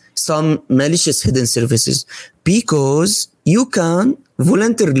seize some malicious hidden services, because you can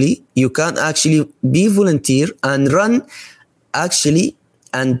voluntarily, you can actually be volunteer and run actually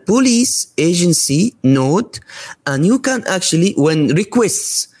and police agency node, and you can actually, when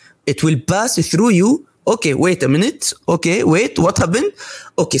requests, it will pass through you. Okay, wait a minute. Okay, wait, what happened?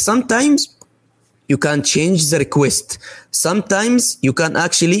 Okay, sometimes you can change the request. Sometimes you can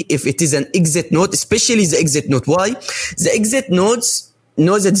actually, if it is an exit node, especially the exit node. Why? The exit nodes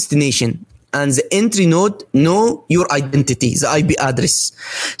know the destination, and the entry node know your identity, the IP address.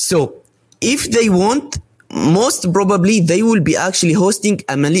 So if they want, most probably they will be actually hosting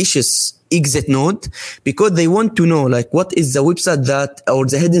a malicious exit node, because they want to know like what is the website that, or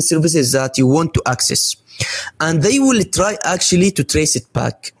the hidden services that you want to access, and they will try actually to trace it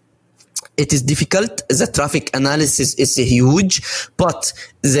back. It is difficult. The traffic analysis is huge, but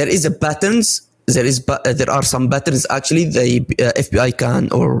there is a patterns. There are some patterns actually the FBI can,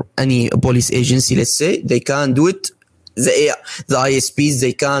 or any police agency, let's say, they can do it. The ISPs,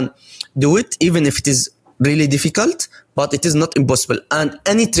 they can do it, even if it is really difficult, but it is not impossible. And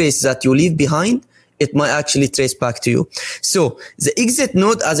any trace that you leave behind, it might actually trace back to you. So the exit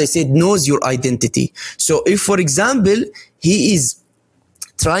node, as I said, knows your identity. So if, for example, he is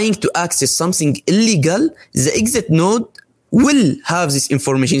trying to access something illegal, the exit node will have this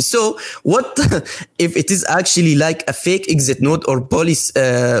information. So what if it is actually like a fake exit node or police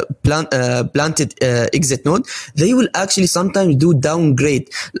planted exit node? They will actually sometimes do downgrade.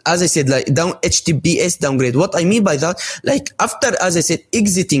 As I said, like HTTPS downgrade. What I mean by that, like after, as I said,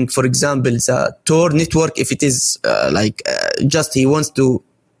 exiting, for example, the Tor network, if it is just he wants to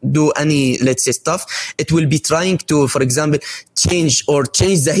do any, let's say, stuff, it will be trying to, for example, change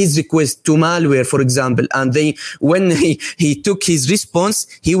his request to malware, for example, and when he took his response,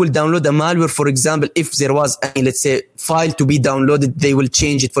 he will download a malware, for example. If there was any, let's say, file to be downloaded, they will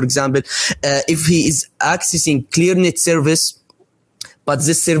change it, for example. If he is accessing ClearNet service, but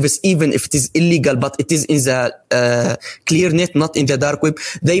this service, even if it is illegal, but it is in the ClearNet, not in the dark web,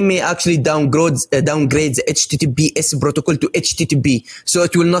 they may actually downgrade the HTTPS protocol to HTTP. So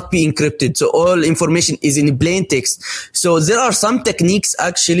it will not be encrypted. So all information is in plain text. So there are some techniques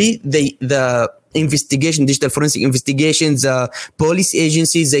actually, the investigation, digital forensic investigations, police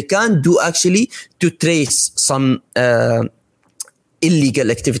agencies, they can do actually to trace some illegal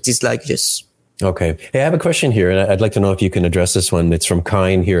activities like this. Okay. Hey, I have a question here, and I'd like to know if you can address this one. It's from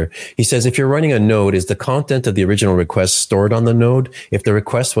Kine here. He says, if you're running a node, is the content of the original request stored on the node? If the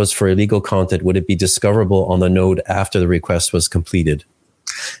request was for illegal content, would it be discoverable on the node after the request was completed?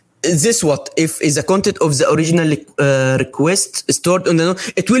 This what? If is the content of the original request stored on the node,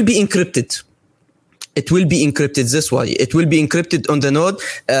 it will be encrypted. It will be encrypted this way. It will be encrypted on the node.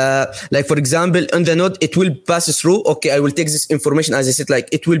 Like, for example, on the node, it will pass through. Okay, I will take this information, as I said, like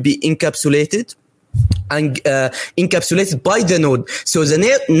it will be encapsulated and encapsulated by the node. So the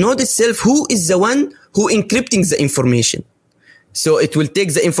node itself, who is the one who encrypting the information? So it will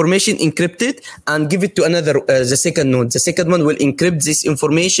take the information encrypted and give it to another, the second node. The second one will encrypt this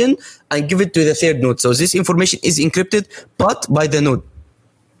information and give it to the third node. So this information is encrypted, but by the node.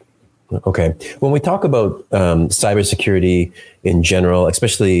 Okay. When we talk about cybersecurity in general,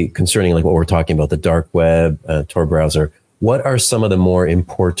 especially concerning like what we're talking about, the dark web, Tor browser, what are some of the more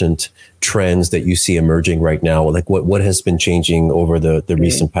important trends that you see emerging right now? Like what has been changing over the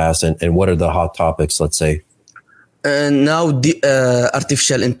recent past, and what are the hot topics, let's say? Now,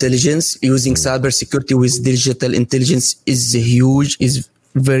 artificial intelligence using cybersecurity with digital intelligence is huge, is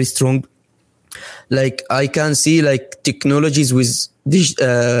very strong. Like I can see like technologies with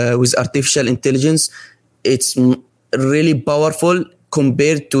artificial intelligence, it's really powerful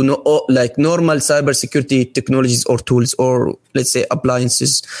compared to like normal cybersecurity technologies or tools, or let's say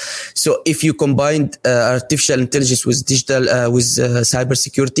appliances. So if you combine artificial intelligence with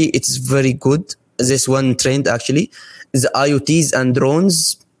cybersecurity, it's very good. This one trend actually, the IoTs and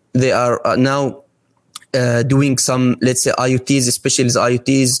drones, they are now doing some, let's say, IoTs, especially the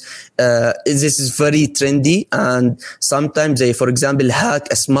IoTs. This is very trendy, and sometimes they, for example, hack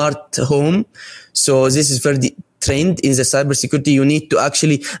a smart home. So this is very trend in the cybersecurity. You need to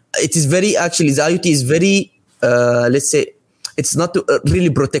actually, it is very, actually, the IoT is very, let's say, it's not really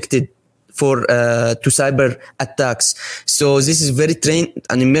protected for to cyber attacks. So this is very trend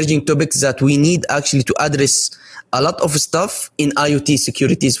and emerging topics that we need actually to address a lot of stuff in IoT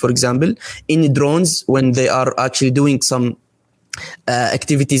securities, for example, in drones, when they are actually doing some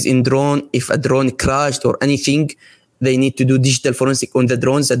activities in drone. If a drone crashed or anything, they need to do digital forensic on the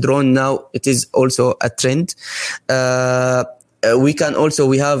drones. The drone now, it is also a trend. We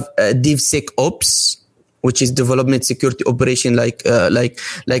have DevSecOps, which is development security operation, like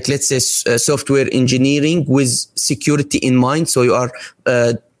let's say software engineering with security in mind. So you are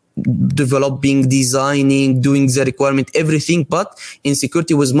developing, designing, doing the requirement, everything, but in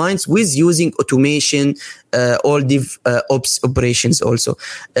security with minds, with using automation, all DevOps operations also.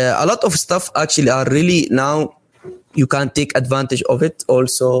 A lot of stuff actually are really now, you can take advantage of it.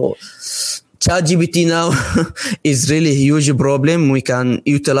 Also, ChatGPT now is really a huge problem. We can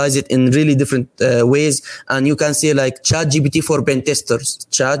utilize it in really different ways. And you can say like ChatGPT for pen testers,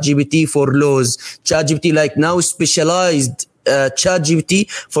 ChatGPT for laws, ChatGPT like now specialized ChatGPT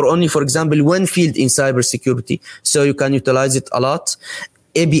for only, for example, one field in cybersecurity. So you can utilize it a lot.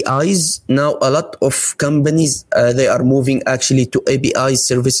 APIs, now a lot of companies, they are moving actually to API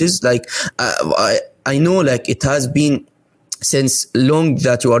services. Like I know like it has been since long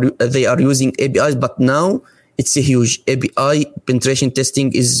that they are using APIs, but now it's a huge API penetration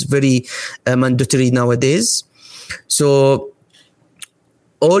testing is very mandatory nowadays. So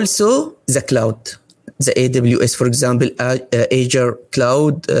also the cloud, the AWS, for example, Azure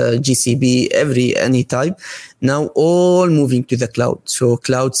cloud, GCP, any type, now all moving to the cloud. So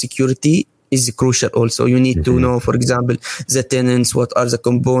cloud security is crucial also. You need to know, for example, the tenants, what are the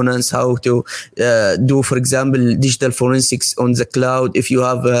components, how to do, for example, digital forensics on the cloud. If you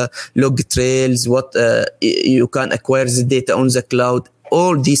have log trails, what you can acquire the data on the cloud.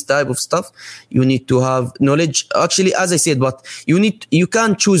 All these type of stuff, you need to have knowledge. Actually, as I said, but you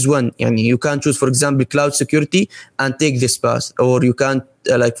can't choose one. I mean, you can't choose, for example, cloud security and take this path, or you can't,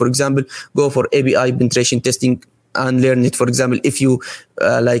 like, for example, go for API penetration testing and learn it. For example, if you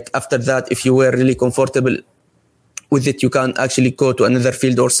like after that, if you were really comfortable with it, you can actually go to another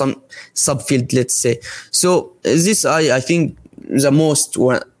field or some subfield, let's say. So this, I think, the most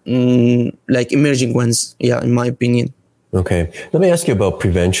like emerging ones, in my opinion. Okay. Let me ask you about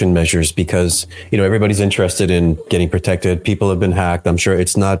prevention measures, because, everybody's interested in getting protected. People have been hacked. I'm sure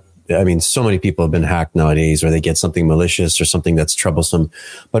it's not, so many people have been hacked nowadays, or they get something malicious or something that's troublesome.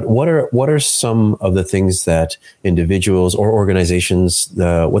 But what are some of the things that individuals or organizations,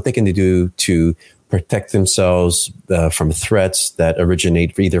 what they can do to protect themselves from threats that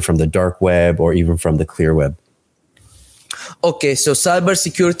originate either from the dark web or even from the clear web? Okay. So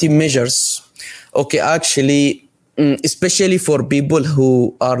cybersecurity measures. Okay. Actually, especially for people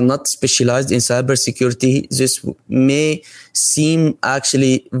who are not specialized in cybersecurity, this may seem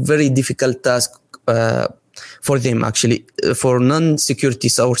actually very difficult task for them, actually, for non-security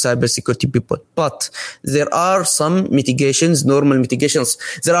or cybersecurity people. But there are some mitigations, normal mitigations.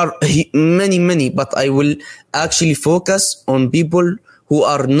 There are many, but I will actually focus on people who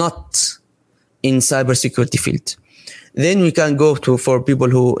are not in cybersecurity field. Then we can go for people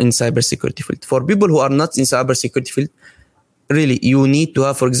who in cybersecurity field. For people who are not in cybersecurity field, really, you need to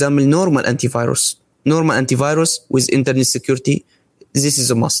have, for example, normal antivirus. Normal antivirus with internet security. This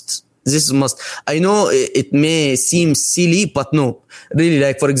is a must. This is a must. I know it may seem silly, but no. Really,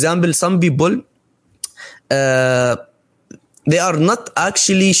 like, for example, some people, they are not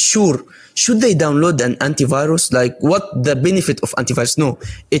actually sure. Should they download an antivirus? Like, what the benefit of antivirus? No,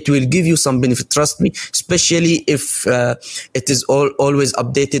 it will give you some benefit. Trust me, especially if it is always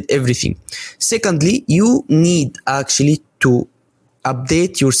updated, everything. Secondly, you need actually to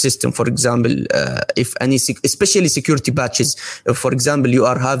update your system. For example, if any, especially security patches. For example, you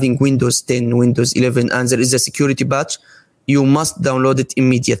are having Windows 10, Windows 11, and there is a security patch, you must download it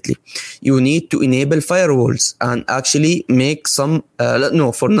immediately. You need to enable firewalls and actually make some,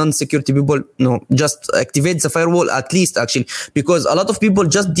 for non-security people, just activate the firewall at least, actually, because a lot of people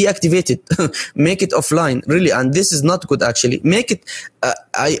just deactivate it, make it offline, really, and this is not good, actually. Make it,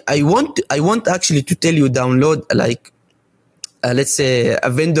 I want actually to tell you download, like, let's say a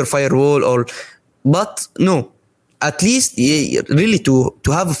vendor firewall, but no, at least really to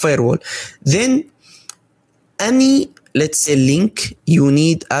have a firewall. Then any, let's say, link, you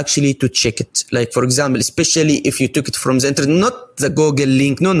need actually to check it. Like, for example, especially if you took it from the internet, not the Google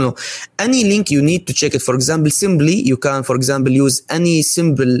link. No. Any link, you need to check it. For example, simply, you can, for example, use any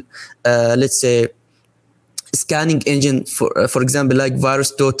simple, let's say, scanning engine, for example, like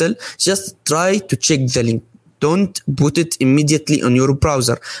VirusTotal. Just try to check the link. Don't put it immediately on your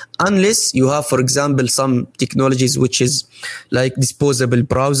browser unless you have, for example, some technologies which is like disposable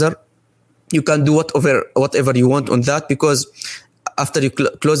browser. You can do whatever you want on that, because after you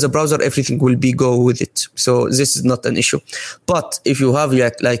close the browser, everything will be go with it. So this is not an issue. But if you have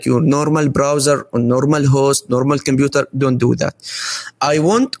like your normal browser on normal host, normal computer, don't do that. I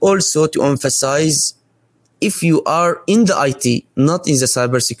want also to emphasize, if you are in the IT, not in the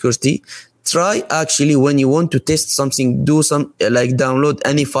cybersecurity, try actually when you want to test something, do some like download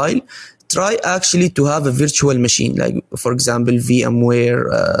any file, try actually to have a virtual machine, like for example,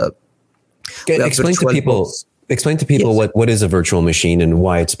 VMware. Explain to people. Explain to people what is a virtual machine and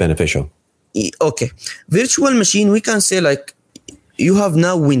why it's beneficial. Okay. Virtual machine, we can say like you have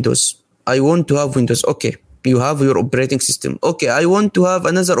now Windows. I want to have Windows. Okay. You have your operating system. Okay. I want to have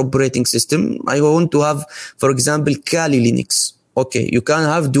another operating system. I want to have, for example, Kali Linux. Okay, you can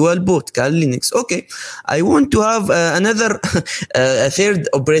have dual boot, Kali Linux. Okay, I want to have another, a third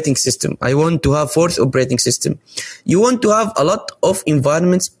operating system. I want to have fourth operating system. You want to have a lot of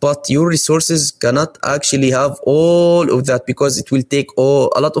environments, but your resources cannot actually have all of that because it will take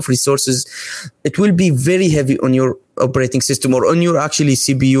a lot of resources. It will be very heavy on your operating system or on your actually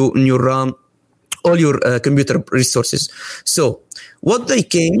CPU, on your RAM, all your computer resources. So what they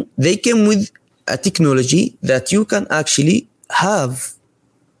came with a technology that you can actually have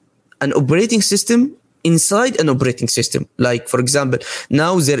an operating system inside an operating system. Like, for example,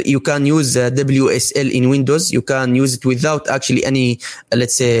 now you can use WSL in Windows. You can use it without actually any,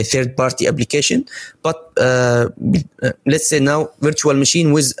 let's say, third-party application. But let's say now virtual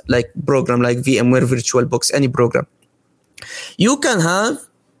machine with like program like VMware VirtualBox, any program. You can have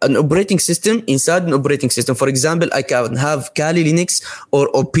an operating system inside an operating system. For example, I can have Kali Linux or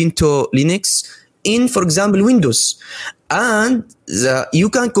Opinto Linux in, for example, Windows. And you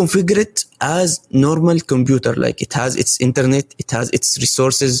can configure it as normal computer, like it has its internet, it has its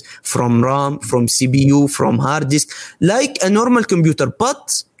resources from RAM, from CPU, from hard disk, like a normal computer,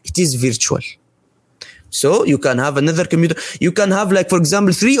 but it is virtual. So you can have another computer. You can have, like, for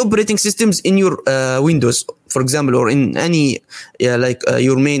example, 3 operating systems in your Windows, for example, or in any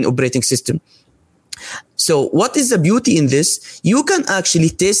your main operating system. So what is the beauty in this? You can actually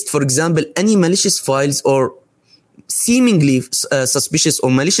test, for example, any malicious files or seemingly suspicious or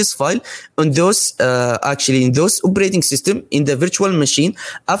malicious file on those actually in those operating system in the virtual machine.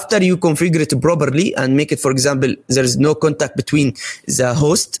 After you configure it properly and make it, for example, there is no contact between the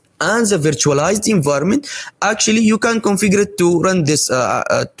host and the virtualized environment, actually you can configure it to run this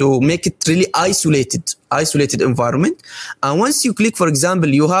to make it really isolated environment. And once you click, for example,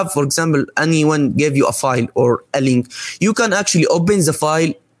 you have, for example, anyone gave you a file or a link, you can actually open the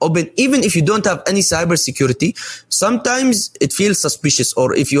file. Even if you don't have any cybersecurity, sometimes it feels suspicious,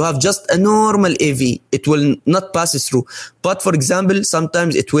 or if you have just a normal AV, it will not pass through. But for example,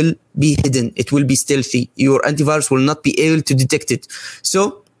 sometimes it will be hidden, it will be stealthy. Your antivirus will not be able to detect it.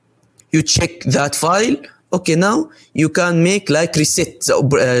 So you check that file. Okay, now you can make like reset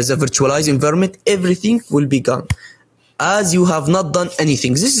the virtualized environment. Everything will be gone, as you have not done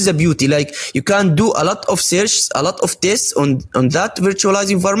anything. This is a beauty. Like, you can do a lot of search, a lot of tests on that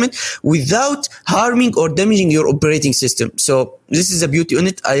virtualized environment without harming or damaging your operating system. So this is a beauty on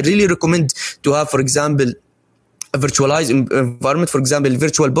it. I really recommend to have, for example, a virtualized environment. For example,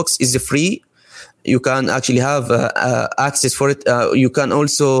 VirtualBox is free. You can actually have access for it. You can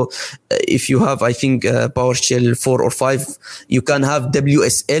also, if you have, I think, PowerShell 4 or 5, you can have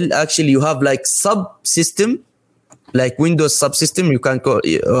WSL. Actually, you have like subsystem, like Windows subsystem. You can call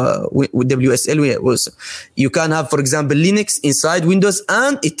WSL. You can have, for example, Linux inside Windows,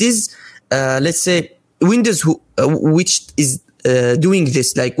 and it is, let's say, Windows which is doing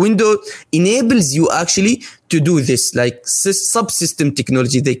this. Like, Windows enables you actually to do this, like subsystem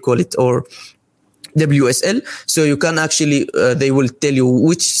technology, they call it, or WSL. So you can actually, they will tell you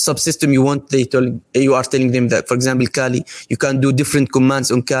which subsystem you want. You are telling them that, for example, Kali, you can do different commands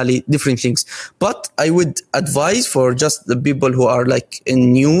on Kali, different things. But I would advise for just the people who are like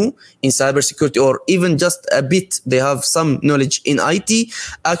new in cybersecurity, or even just a bit, they have some knowledge in IT,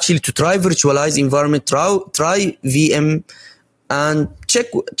 actually to try virtualized environment, try VM, and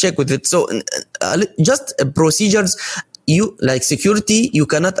check with it. So just procedures. You, like security, you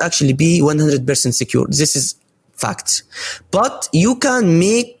cannot actually be 100% secure. This is fact. But you can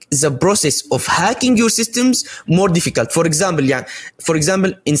make the process of hacking your systems more difficult. For example,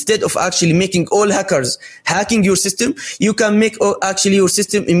 instead of actually making all hackers hacking your system, you can make actually your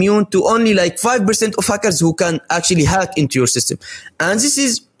system immune to only like 5% of hackers who can actually hack into your system. And this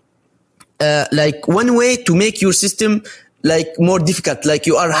is like one way to make your system like more difficult, like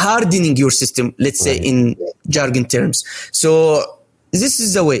you are hardening your system, let's say, in jargon terms. So this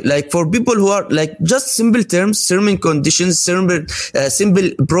is the way, like, for people who are like just simple terms, simple conditions, simple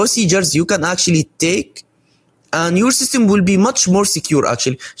procedures, you can actually take and your system will be much more secure.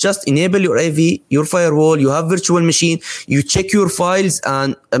 Actually, just enable your AV, your firewall, you have virtual machine, you check your files,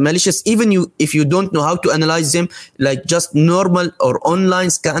 and malicious, even if you don't know how to analyze them, like just normal or online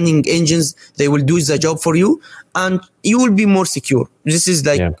scanning engines, they will do the job for you, and you will be more secure. This is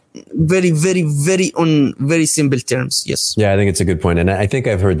like very, very, very on very simple terms. Yes. Yeah, I think it's a good point. And I think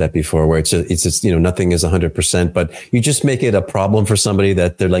I've heard that before, where it's just, nothing is 100%, but you just make it a problem for somebody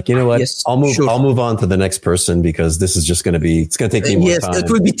that they're like, you know what, yes, I'll move on to the next person, because this is just it's going to take me more time. Yes,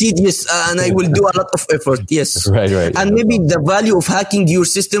 it will be tedious, and I will do a lot of effort. Yes. Right. And maybe the value of hacking your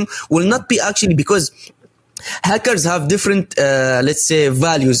system will not be actually, because hackers have different, let's say,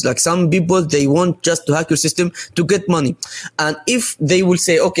 values. Like some people, they want just to hack your system to get money. And if they will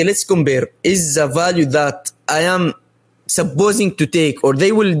say, okay, let's compare, is the value that I am supposing to take, or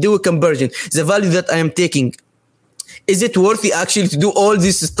they will do a conversion, the value that I am taking, is it worthy actually to do all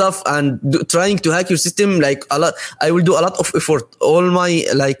this stuff and trying to hack your system? Like a lot, I will do a lot of effort.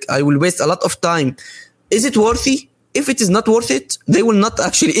 I will waste a lot of time. Is it worthy? If it is not worth it, they will not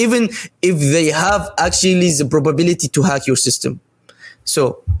actually, even if they have actually the probability to hack your system.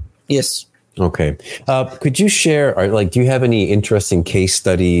 So, yes. Okay. Could you share, do you have any interesting case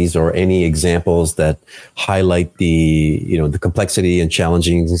studies or any examples that highlight the complexity and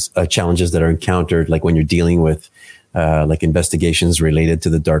challenges that are encountered, like when you're dealing with like investigations related to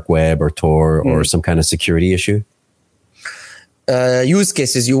the dark web or Tor or some kind of security issue? Use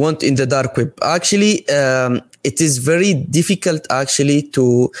cases you want in the dark web. Actually, it is very difficult actually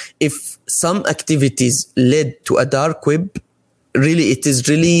if some activities led to a dark web, really, it is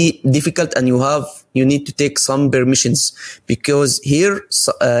really difficult, and you need to take some permissions, because here,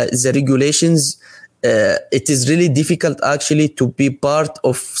 the regulations, it is really difficult actually to be part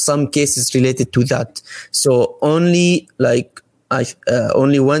of some cases related to that. So only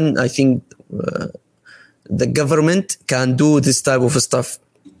when I think, the government can do this type of stuff.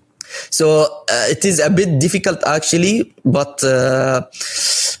 So it is a bit difficult actually, but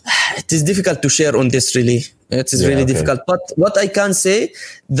it is difficult to share on this really. It is really difficult. But what I can say,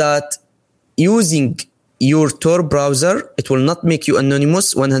 that using your Tor browser, it will not make you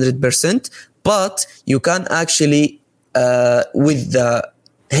anonymous 100%, but you can actually, with the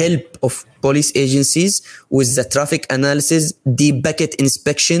help of police agencies, with the traffic analysis, deep packet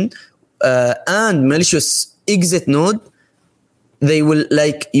inspection, and malicious exit node, they will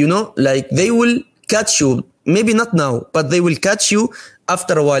they will catch you. Maybe not now, but they will catch you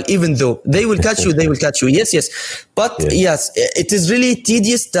after a while. Even though they will catch you, Yes. But yes, it is really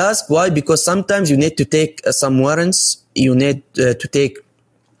tedious task. Why? Because sometimes you need to take some warrants. You need to take.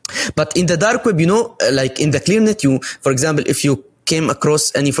 But in the dark web, like in the ClearNet, for example, if you came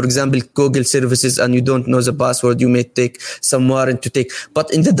across any, for example, Google services, and you don't know the password, you may take some warrant to take.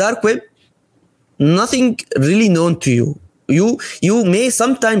 But in the dark web, nothing really known to you. You may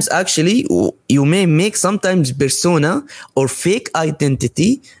sometimes make sometimes persona or fake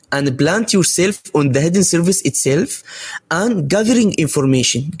identity and plant yourself on the hidden service itself and gathering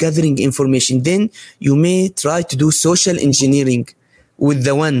information. Then you may try to do social engineering with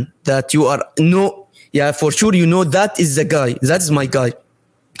the one that you are for sure that is the guy. That is my guy.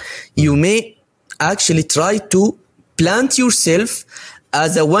 You may actually try to plant yourself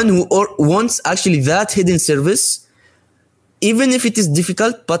as a one who wants actually that hidden service, even if it is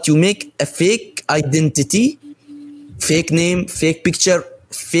difficult, but you make a fake identity, fake name, fake picture,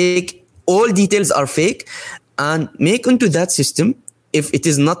 fake, all details are fake, and make into that system. If it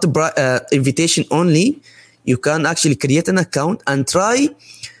is not invitation only, you can actually create an account and try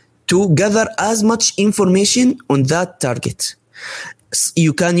to gather as much information on that target.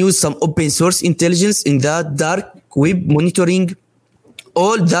 You can use some open source intelligence in that dark web monitoring,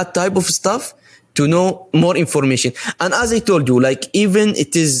 all that type of stuff to know more information. And as I told you, like even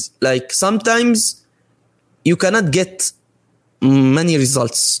it is like sometimes you cannot get many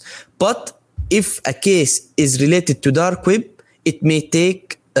results. But if a case is related to dark web, it may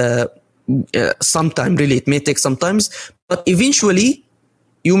take some time, really. It may take some time, but eventually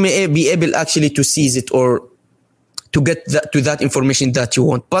you may be able actually to seize it or to get to that information that you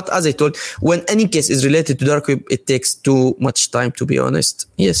want. But as I told, when any case is related to dark web, it takes too much time, to be honest.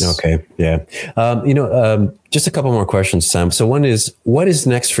 Yes. Okay. Yeah. Just a couple more questions, Sam. So one is, what is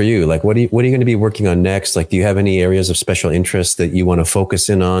next for you? Like, what are you going to be working on next? Like, do you have any areas of special interest that you want to focus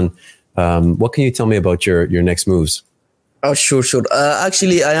in on? What can you tell me about your next moves? Oh, sure.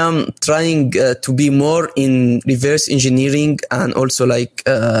 Actually, I am trying to be more in reverse engineering and also like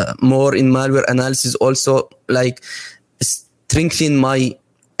more in malware analysis, also like strengthen my,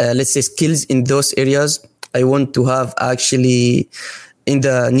 let's say, skills in those areas. I want to have actually in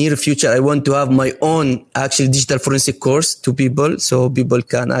the near future, I want to have my own actually digital forensic course to people, so people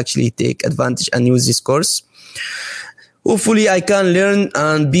can actually take advantage and use this course. Hopefully, I can learn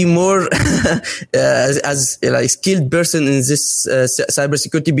and be more as a skilled person in this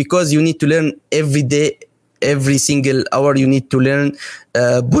cybersecurity, because you need to learn every day, every single hour. You need to learn,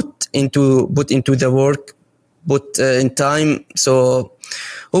 put into the work, put in time. So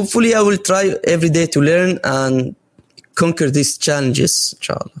hopefully, I will try every day to learn and conquer these challenges,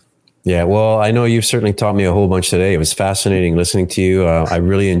 inshallah. Yeah, well, I know you've certainly taught me a whole bunch today. It was fascinating listening to you. I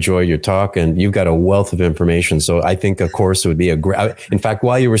really enjoyed your talk, and you've got a wealth of information. So I think a course would be a great. In fact,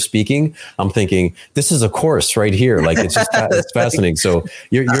 while you were speaking, I'm thinking this is a course right here. Like it's just it's fascinating. So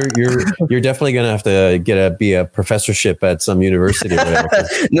you're definitely going to have to be a professorship at some university or whatever.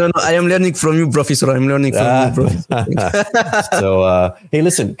 No, I am learning from you, Professor. I'm learning from you, Professor. So hey,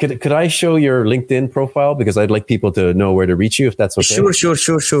 listen, could I show your LinkedIn profile, because I'd like people to know where to reach you, if that's okay?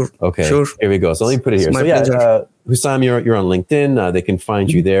 Sure. Okay, sure. Here we go. So let me put it here. So yeah, Husam, you're on LinkedIn. They can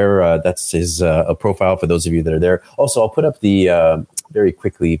find you there. That's his a profile for those of you that are there. Also, I'll put up very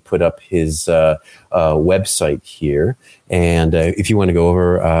quickly put up his website here. And if you want to go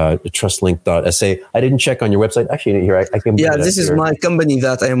over trustlink.sa, I didn't check on your website. Actually, here I can. Yeah, this is my company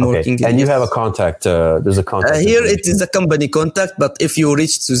that I am working in. And you have a contact. There's a contact. Here it is the company contact, but if you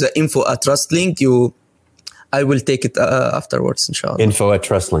reach to the info@trustlink, I will take it afterwards, inshallah.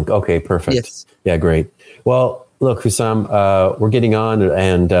 Info@trustlink. Okay, perfect. Yes. Yeah, great. Well, look, Husam, we're getting on,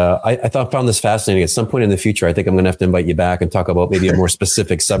 and I found this fascinating. At some point in the future, I think I'm going to have to invite you back and talk about maybe a more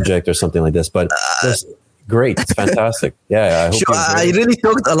specific subject or something like this. But great, it's fantastic. Yeah, I hope I really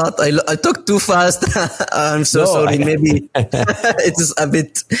talked a lot. I talked too fast. I'm so sorry. Maybe it is a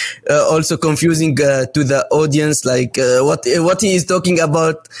bit also confusing to the audience. Like what he is talking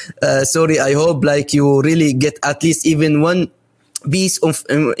about. Sorry. I hope like you really get at least even one piece of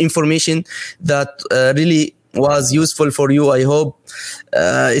information that really was useful for you. I hope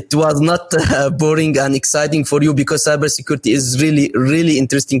it was not boring and exciting for you, because cybersecurity is really, really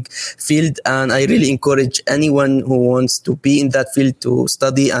interesting field, and I really encourage anyone who wants to be in that field to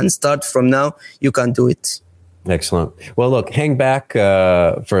study and start from now. You can do it. Excellent. Well, look, hang back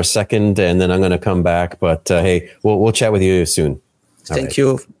for a second, and then I'm going to come back. But hey, we'll chat with you soon. Thank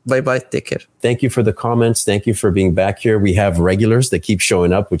you. Bye-bye. Take care. Thank you for the comments. Thank you for being back here. We have regulars that keep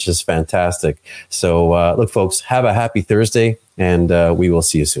showing up, which is fantastic. So look, folks, have a happy Thursday, and we will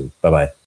see you soon. Bye-bye.